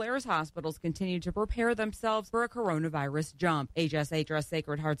of Eau Claire's hospitals continue to prepare themselves for a coronavirus jump. HSHS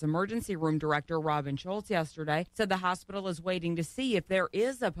Sacred Heart's emergency room director Robin Schultz yesterday said the hospital is waiting to see if there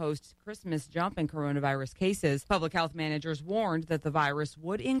is a post-Christmas jump in coronavirus cases. Public health managers warned that the virus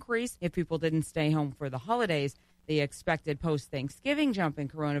would increase if people didn't stay home for the holidays. The expected post-Thanksgiving jump in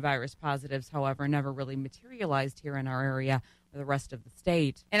coronavirus positives, however, never really materialized here in our area or the rest of the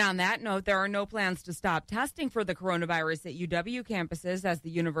state. And on that note, there are no plans to stop testing for the coronavirus at UW campuses, as the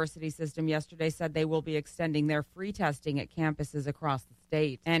university system yesterday said they will be extending their free testing at campuses across the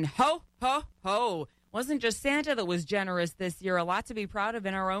state. And ho, ho, ho! Wasn't just Santa that was generous this year. A lot to be proud of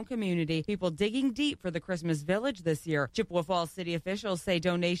in our own community. People digging deep for the Christmas Village this year. Chippewa Falls city officials say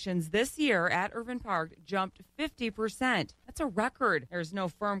donations this year at Irvin Park jumped 50%. That's a record. There's no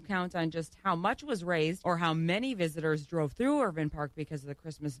firm count on just how much was raised or how many visitors drove through Irvin Park because the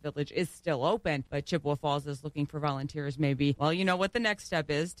Christmas Village is still open. But Chippewa Falls is looking for volunteers maybe. Well, you know what the next step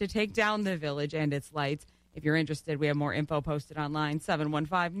is, to take down the village and its lights. If you're interested, we have more info posted online,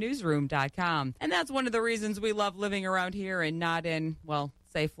 715newsroom.com. And that's one of the reasons we love living around here and not in, well,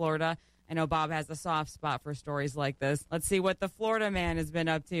 say Florida. I know Bob has a soft spot for stories like this. Let's see what the Florida man has been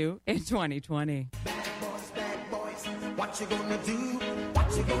up to in 2020. Bad boys, what you gonna do?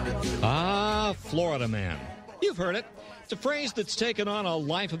 What you gonna do? Ah, Florida man. You've heard it. It's a phrase that's taken on a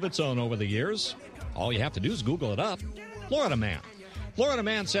life of its own over the years. All you have to do is Google it up. Florida man. Florida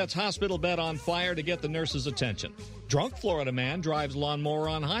man sets hospital bed on fire to get the nurse's attention. Drunk Florida man drives lawnmower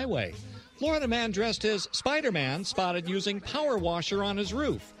on highway. Florida man dressed as Spider-Man spotted using power washer on his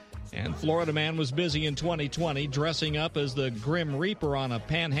roof. And Florida man was busy in 2020 dressing up as the Grim Reaper on a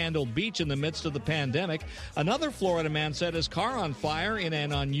panhandle beach in the midst of the pandemic. Another Florida man set his car on fire in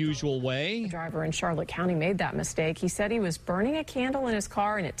an unusual way. The driver in Charlotte County made that mistake. He said he was burning a candle in his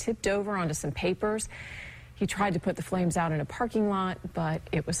car and it tipped over onto some papers. He tried to put the flames out in a parking lot, but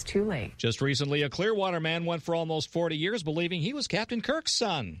it was too late. Just recently, a Clearwater man went for almost 40 years believing he was Captain Kirk's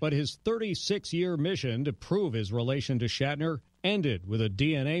son. But his 36-year mission to prove his relation to Shatner ended with a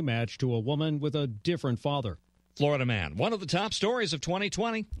DNA match to a woman with a different father. Florida man, one of the top stories of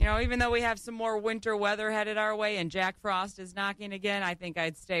 2020. You know, even though we have some more winter weather headed our way and Jack Frost is knocking again, I think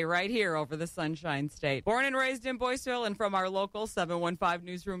I'd stay right here over the Sunshine State. Born and raised in Boyceville and from our local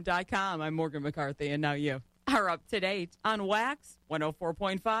 715newsroom.com, I'm Morgan McCarthy, and now you are up to date on Wax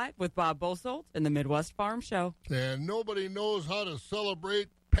 104.5 with Bob Bosold and the Midwest Farm Show. And nobody knows how to celebrate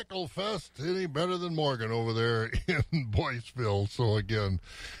Pickle Fest any better than Morgan over there in Boyceville. So again,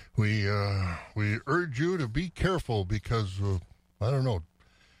 we urge you to be careful because, I don't know,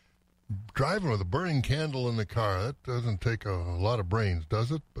 driving with a burning candle in the car, that doesn't take a lot of brains,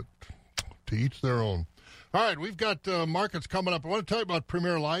 does it? But to each their own. All right, we've got markets coming up. I want to tell you about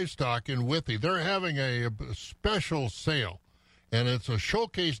Premier Livestock in Withee. They're having a special sale, and it's a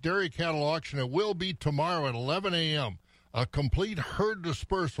showcase dairy cattle auction. It will be tomorrow at 11 a.m. A complete herd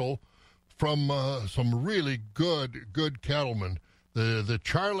dispersal from some really good cattlemen. The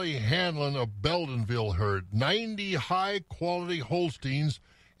Charlie Hanlon of Beldenville herd, 90 high-quality Holsteins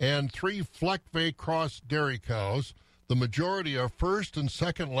and 3 Fleckvey cross dairy cows. The majority are first and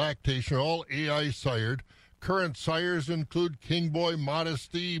second lactation, all AI sired. Current sires include King Boy,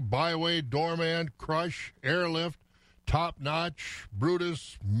 Modesty, Byway, Doorman, Crush, Airlift, Top Notch,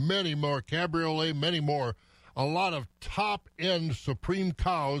 Brutus, many more, Cabriolet, many more. A lot of top-end Supreme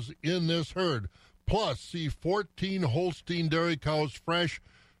cows in this herd. Plus, see 14 Holstein dairy cows fresh.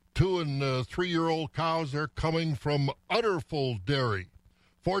 2- and 3-year-old cows, they're coming from Utterfold Dairy.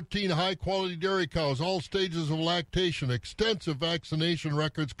 14 high-quality dairy cows, all stages of lactation. Extensive vaccination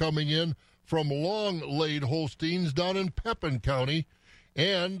records coming in from long-laid Holsteins down in Pepin County.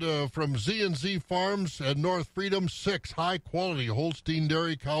 And from Z&Z Farms at North Freedom, 6 high-quality Holstein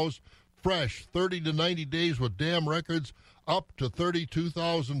dairy cows, fresh, 30 to 90 days with dam records, up to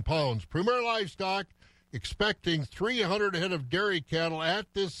 32,000 pounds. Premier Livestock expecting 300 head of dairy cattle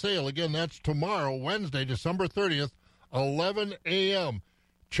at this sale. Again, that's tomorrow, Wednesday, December 30th, 11 a.m.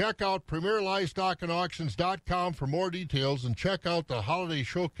 Check out PremierLivestockAndAuctions.com for more details, and check out the Holiday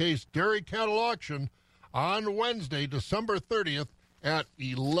Showcase Dairy Cattle Auction on Wednesday, December 30th at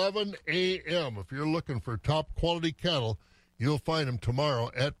 11 a.m. If you're looking for top-quality cattle, you'll find them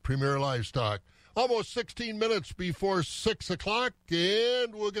tomorrow at Premier Livestock. Almost 16 minutes before 6 o'clock,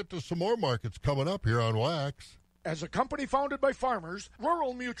 and we'll get to some more markets coming up here on Wax. As a company founded by farmers,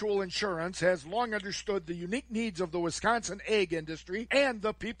 Rural Mutual Insurance has long understood the unique needs of the Wisconsin ag industry and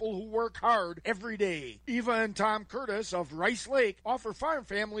the people who work hard every day. Eva and Tom Curtis of Rice Lake offer farm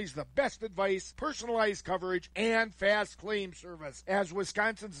families the best advice, personalized coverage, and fast claim service. As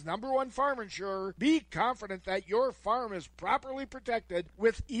Wisconsin's #1 farm insurer, be confident that your farm is properly protected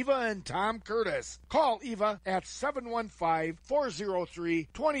with Eva and Tom Curtis. Call Eva at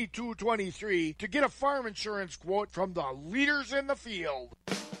 715-403-2223 to get a farm insurance quote from the leaders in the field.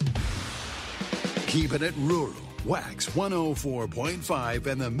 Keeping it rural. Wax 104.5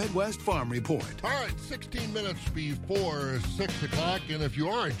 and the Midwest Farm Report. All right, 16 minutes before 6 o'clock, and if you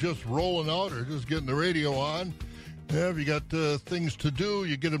aren't just rolling out or just getting the radio on, if you got things to do,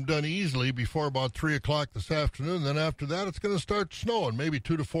 you get them done easily before about 3 o'clock this afternoon. Then after that, it's going to start snowing, maybe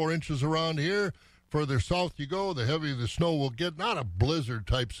 2 to 4 inches around here. Further south you go, the heavier the snow will get. Not a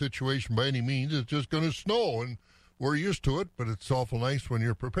blizzard-type situation by any means. It's just going to snow, and we're used to it, but it's awful nice when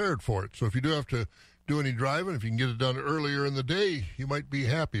you're prepared for it. So if you do have to do any driving, if you can get it done earlier in the day, you might be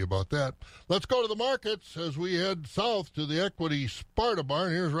happy about that. Let's go to the markets as we head south to the Equity Sparta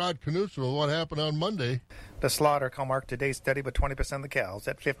Barn. Here's Rod Knutson with what happened on Monday. The slaughter cow market today steady, but 20% of the cows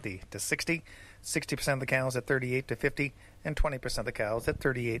at 50 to 60, 60% of the cows at 38 to 50, and 20% of the cows at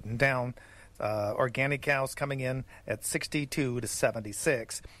 38 and down. Organic cows coming in at 62 to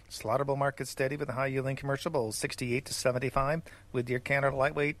 76. Slaughterable market steady with the high-yielding commercial bulls 68 to 75, with your Canada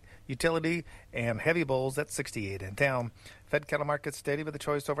lightweight, utility, and heavy bulls at 68 and down. Fed cattle market steady with the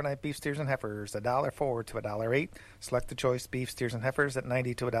choice overnight beef steers and heifers $1.04 to $1.08. Select the choice beef steers and heifers at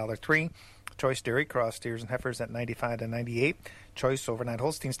 $90 to $1.03. Choice dairy cross steers and heifers at $95 to $98. Choice overnight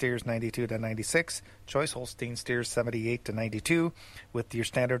Holstein steers $92 to $96. Choice Holstein steers $78 to $92. With your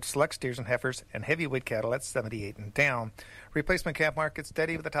standard select steers and heifers and heavyweight cattle at $78 and down. Replacement calf market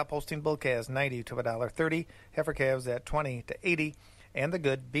steady with the top Holstein bull calves $90 to $1.30. Heifer calves at $20 to $80. And the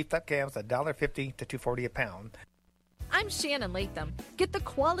good beef fat calves at $1.50 to $2.40 a pound. I'm Shannon Latham. Get the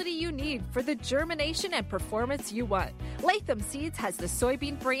quality you need for the germination and performance you want. Latham Seeds has the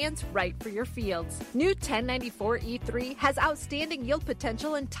soybean brands right for your fields. New 1094E3 has outstanding yield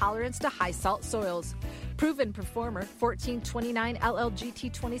potential and tolerance to high salt soils. Proven performer 1429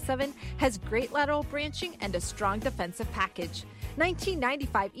 LLGT27 has great lateral branching and a strong defensive package.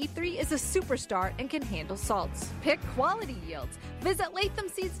 1995 E3 is a superstar and can handle salts. Pick quality yields. Visit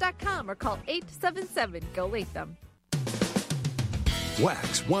LathamSeeds.com or call 877-GO-LATHAM.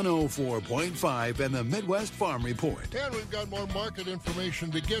 Wax 104.5 and the Midwest Farm Report. And we've got more market information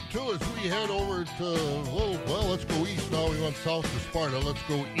to get to as we head over to, let's go east now. We went south to Sparta. Let's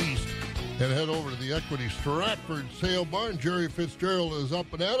go east and head over to the Equity Stratford Sale Barn. Jerry Fitzgerald is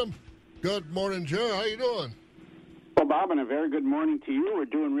up and at him. Good morning, Jerry. How you doing? Well, Bob, and a very good morning to you. We're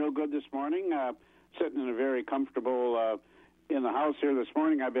doing real good this morning. Sitting in a very comfortable in the house here this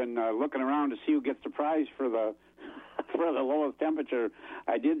morning. I've been looking around to see who gets the prize for the lowest temperature.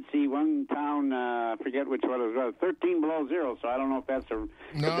 I did see one town, forget which one it was, 13 below zero, so I don't know if that's a...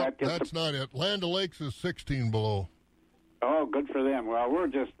 No, that's not it. Land O'Lakes is 16 below. Oh, good for them. Well, we're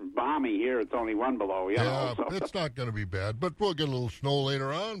just balmy here. It's only 1 below, you know. So. It's not going to be bad, but we'll get a little snow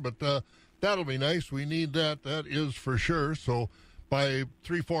later on, but that'll be nice. We need that. That is for sure. So by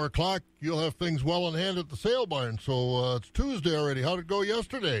 3, 4 o'clock, you'll have things well in hand at the sale barn. So it's Tuesday already. How'd it go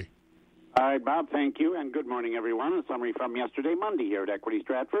yesterday? All right, Bob, thank you, and good morning, everyone. A summary from yesterday, Monday, here at Equity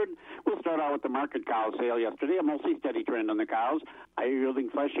Stratford. We'll start out with the market cow sale yesterday, a mostly steady trend on the cows.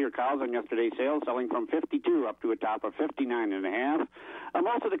 Higher-yielding fleshier cows on yesterday's sale selling from 52 up to a top of 59.5.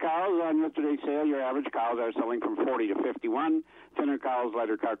 Most of the cows on yesterday's sale, your average cows are selling from 40 to 51. Thinner cows,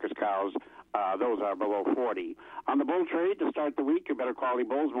 lighter carcass cows Those are below 40. On the bull trade to start the week, your better quality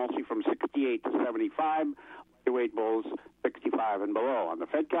bulls mostly from 68 to 75. Lightweight bulls 65 and below. On the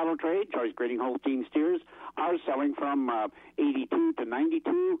fed cattle trade, choice grading Holstein steers are selling from 82 to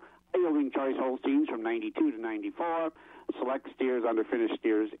 92. Yielding choice Holsteins from 92 to 94. Select steers, underfinished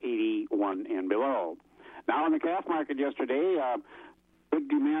steers 81 and below. Now in the calf market yesterday, good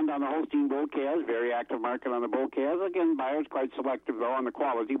demand on the Holstein bull calves, very active market on the bull calves. Again, buyers quite selective, though, on the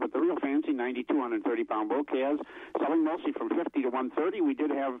quality, but the real fancy 92, 130-pound bull calves selling mostly from 50 to 130. We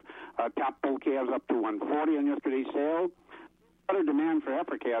did have top bull calves up to 140 on yesterday's sale. Better demand for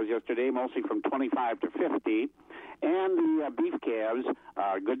heifer calves yesterday, mostly from 25 to 50. And the beef calves,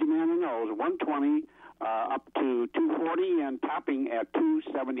 good demand in those, 120 up to 240 and topping at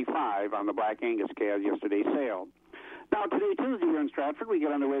 275 on the Black Angus calves yesterday's sale. Now, today, Tuesday, here in Stratford, we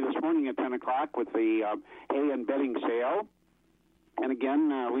get underway this morning at 10 o'clock with the hay and bedding sale. And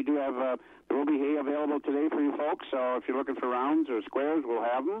again, we do have, there will be hay available today for you folks, so if you're looking for rounds or squares, we'll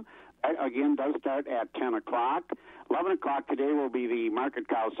have them. That, again, does start at 10 o'clock. 11 o'clock today will be the market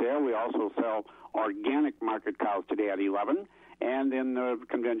cow sale. We also sell organic market cows today at 11, and then the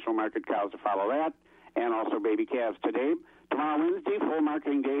conventional market cows to follow that, and also baby calves today. Tomorrow, Wednesday, full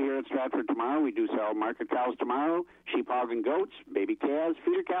marketing day here at Stratford tomorrow. We do sell market cows tomorrow, sheep, hog, and goats, baby calves,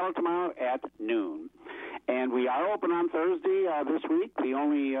 feeder cattle tomorrow at noon. And we are open on Thursday this week. The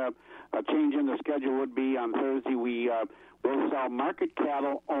only change in the schedule would be on Thursday we will sell market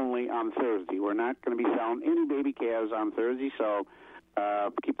cattle only on Thursday. We're not going to be selling any baby calves on Thursday, so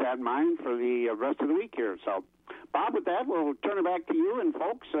keep that in mind for the rest of the week here. So, Bob, with that, we'll turn it back to you, and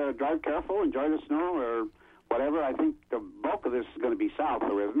folks, drive careful, enjoy the snow, or whatever. I think the bulk of this is going to be south,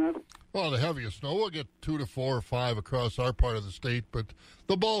 though, isn't it? Well, the heaviest snow, we'll get 2 to 4 or 5 across our part of the state, but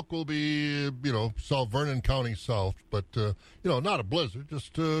the bulk will be, South Vernon County south. But, not a blizzard,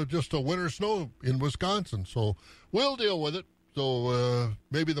 just a winter snow in Wisconsin. So we'll deal with it. So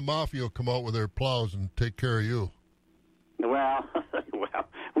maybe the mafia will come out with their plows and take care of you. Well,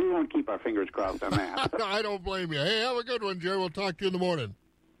 we won't keep our fingers crossed on that. I don't blame you. Hey, have a good one, Jerry. We'll talk to you in the morning.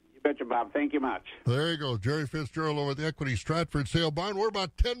 Betcha, Bob. Thank you much. There you go. Jerry Fitzgerald over at the Equity Stratford Sale Barn. We're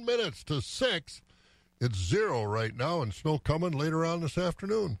about 10 minutes to 6. It's 0 right now, and snow coming later on this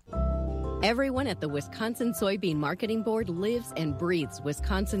afternoon. Everyone at the Wisconsin Soybean Marketing Board lives and breathes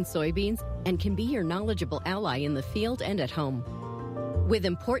Wisconsin soybeans and can be your knowledgeable ally in the field and at home. With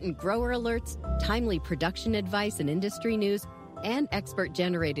important grower alerts, timely production advice and industry news, and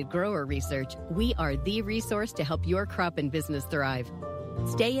expert-generated grower research, we are the resource to help your crop and business thrive.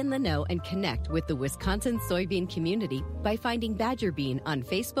 Stay in the know and connect with the Wisconsin soybean community by finding Badger Bean on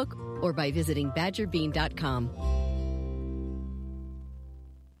Facebook or by visiting badgerbean.com.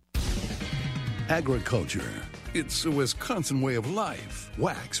 Agriculture. It's a Wisconsin way of life.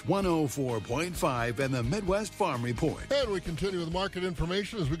 Wax 104.5 and the Midwest Farm Report. And we continue with market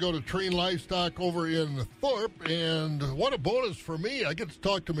information as we go to Treen Livestock over in Thorpe. And what a bonus for me. I get to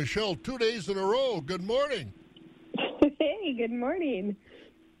talk to Michelle 2 days in a row. Good morning. Hey, good morning.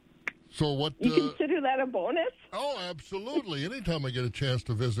 So what? You consider that a bonus? Oh, absolutely. Anytime I get a chance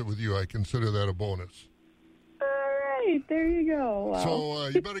to visit with you, I consider that a bonus. All right, there you go. Wow. So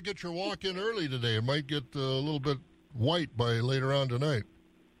you better get your walk in early today. It might get a little bit white by later on tonight.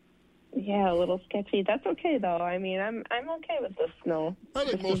 Yeah, a little sketchy. That's okay though. I mean, I'm okay with the snow. I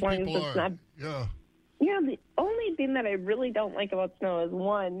think most people are. Yeah. Yeah. The only thing that I really don't like about snow is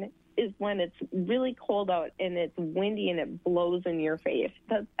when it's really cold out and it's windy and it blows in your face.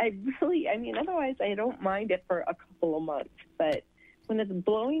 Otherwise I don't mind it for a couple of months. But when it's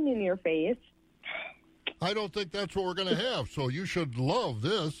blowing in your face... I don't think that's what we're going to have, so you should love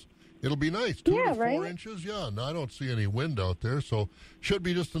this. It'll be nice. 2 to 4 inches, yeah. No, I don't see any wind out there, so should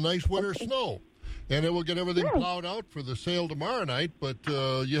be just a nice winter snow. And it will get everything plowed out for the sale tomorrow night, but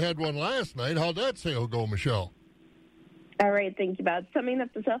you had one last night. How'd that sale go, Michelle? All right, thank you, Bob. Summing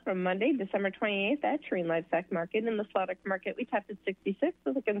up the sale from Monday, December 28th at Treen Livestock Market. In the slaughter market, we topped at 66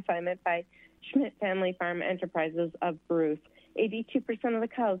 with a consignment by Schmidt Family Farm Enterprises of Bruce. 82% of the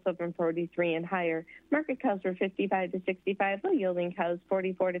cows sold from 43 and higher. Market cows were 55 to 65, low-yielding cows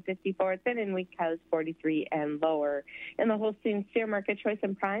 44 to 54, thin and weak cows 43 and lower. In the Holstein steer market, choice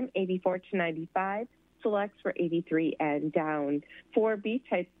and prime 84 to 95. selects for 83 and down. For beef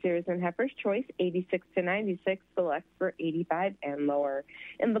type steers and heifers, choice 86 to 96, selects for 85 and lower.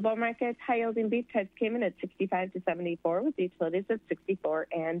 In the bull market, high-yielding beef types came in at 65 to 74, with utilities at 64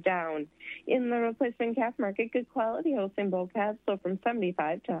 and down. In the replacement calf market, good quality Holstein bull calves sold from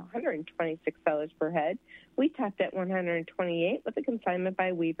 $75 to $126 per head. We topped at $128 with a consignment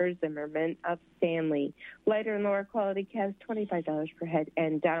by Weaver Zimmerman of Stanley. Lighter and lower quality calves, $25 per head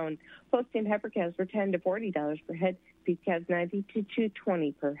and down. Holstein heifer calves were $10 to $40 per head. Beef calves, $90 to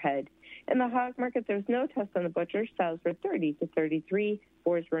 $220 per head. In the hog market, there's no test on the butcher. Sows were 30 to 33.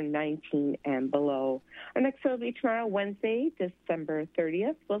 Boars were 19 and below. Our next sale will be tomorrow, Wednesday, December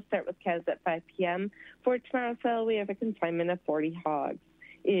 30th. We'll start with calves at 5 p.m. For tomorrow's sale, we have a consignment of 40 hogs.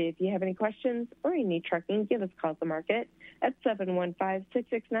 If you have any questions or you need trucking, give us a call at the market at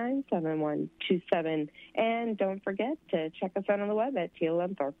 715-669-7127. And don't forget to check us out on the web at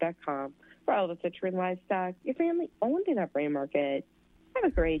tlmthorpe.com. For all the Citroen livestock, your family owned and operated market. Have a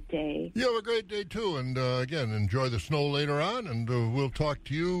great day. You have a great day, too. And, again, enjoy the snow later on. And we'll talk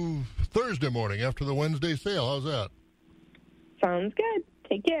to you Thursday morning after the Wednesday sale. How's that? Sounds good.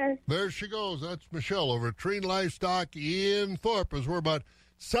 Take care. There she goes. That's Michelle over at Treen Livestock in Thorpe as we're about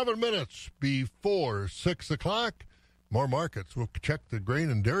 7 minutes before 6 o'clock. More markets. We'll check the grain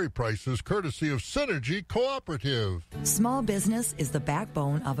and dairy prices courtesy of Synergy Cooperative. Small business is the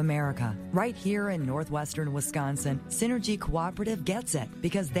backbone of America. Right here in northwestern Wisconsin, Synergy Cooperative gets it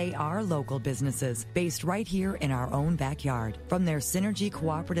because they are local businesses based right here in our own backyard. From their Synergy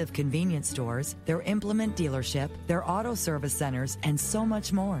Cooperative convenience stores, their implement dealership, their auto service centers, and so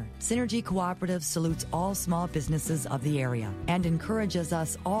much more. Synergy Cooperative salutes all small businesses of the area and encourages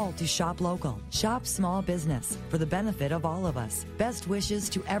us all to shop local. Shop small business for the benefit of all of us. Best wishes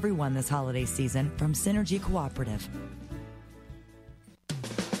to everyone this holiday season from Synergy Cooperative.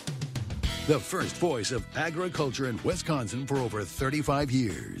 The first voice of agriculture in Wisconsin for over 35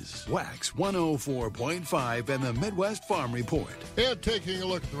 years. Wax 104.5 and the Midwest Farm Report. And taking a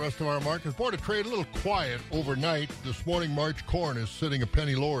look at the rest of our markets. Board of Trade a little quiet overnight. This morning, March corn is sitting a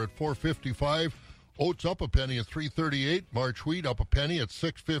penny lower at $4.55. Oats up a penny at $3.38. March wheat up a penny at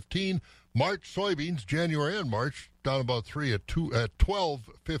 $6.15. March soybeans, January and March, down about $3 at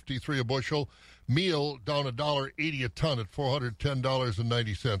 $12.53 a bushel. Meal down $1.80 a ton at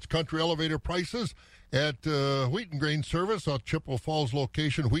 $410.90. Country elevator prices at Wheaton Grain Service on Chippewa Falls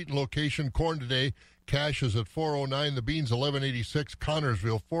location, Wheaton location. Corn today, cash is at $4.09. The beans $11.86.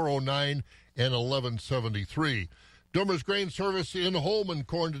 Connorsville $4.09 and $11.73. Dummer's Grain Service in Holman,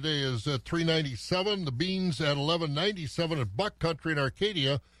 corn today is at $3.97. The beans at $11.97 at Buck Country in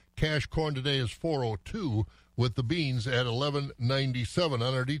Arcadia. Cash corn today is $4.02 with the beans at $11.97. On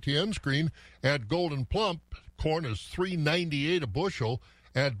our DTN screen at Golden Plump, corn is $3.98 a bushel.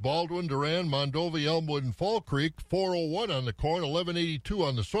 At Baldwin, Duran, Mondovi, Elmwood, and Fall Creek, $4.01 on the corn, $11.82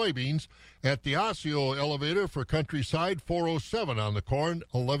 on the soybeans. At the Osseo elevator for Countryside, $4.07 on the corn,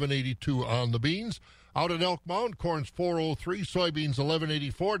 $11.82 on the beans. Out at Elk Mound, corn's $4.03, soybeans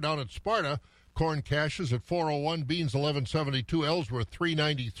 $11.84. Down at Sparta, corn cashes at $4.01, beans $11.72, Ellsworth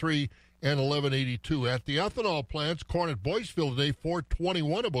 $3.93 and $11.82. At the ethanol plants, corn at Boyceville today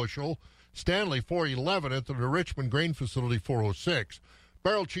 $4.21 a bushel, Stanley $4.11 at the Richmond Grain Facility $4.06.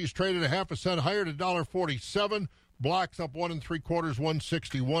 Barrel cheese traded a half a cent higher to $1.47. Blocks up 1 3/4,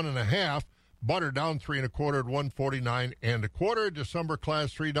 161.5. Butter down 3 1/4 at 149 1/4. December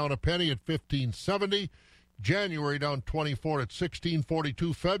class 3 down a penny at 15.70. January down 24 at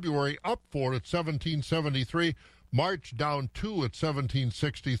 16.42. February up 4 at 17.73. March down 2 at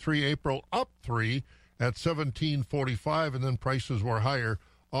 17.63. April up 3 at 17.45. And then prices were higher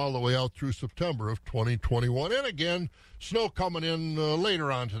all the way out through September of 2021. And again, snow coming in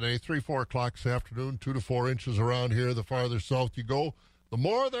later on today, 3-4 o'clock this afternoon, 2 to 4 inches around here. The farther south you go, the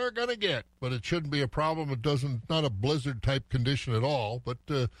more they're going to get, but it shouldn't be a problem. It doesn't, not a blizzard-type condition at all, but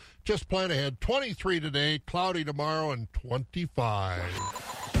just plan ahead. 23 today, cloudy tomorrow, and 25.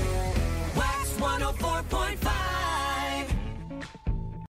 Wax 104.5.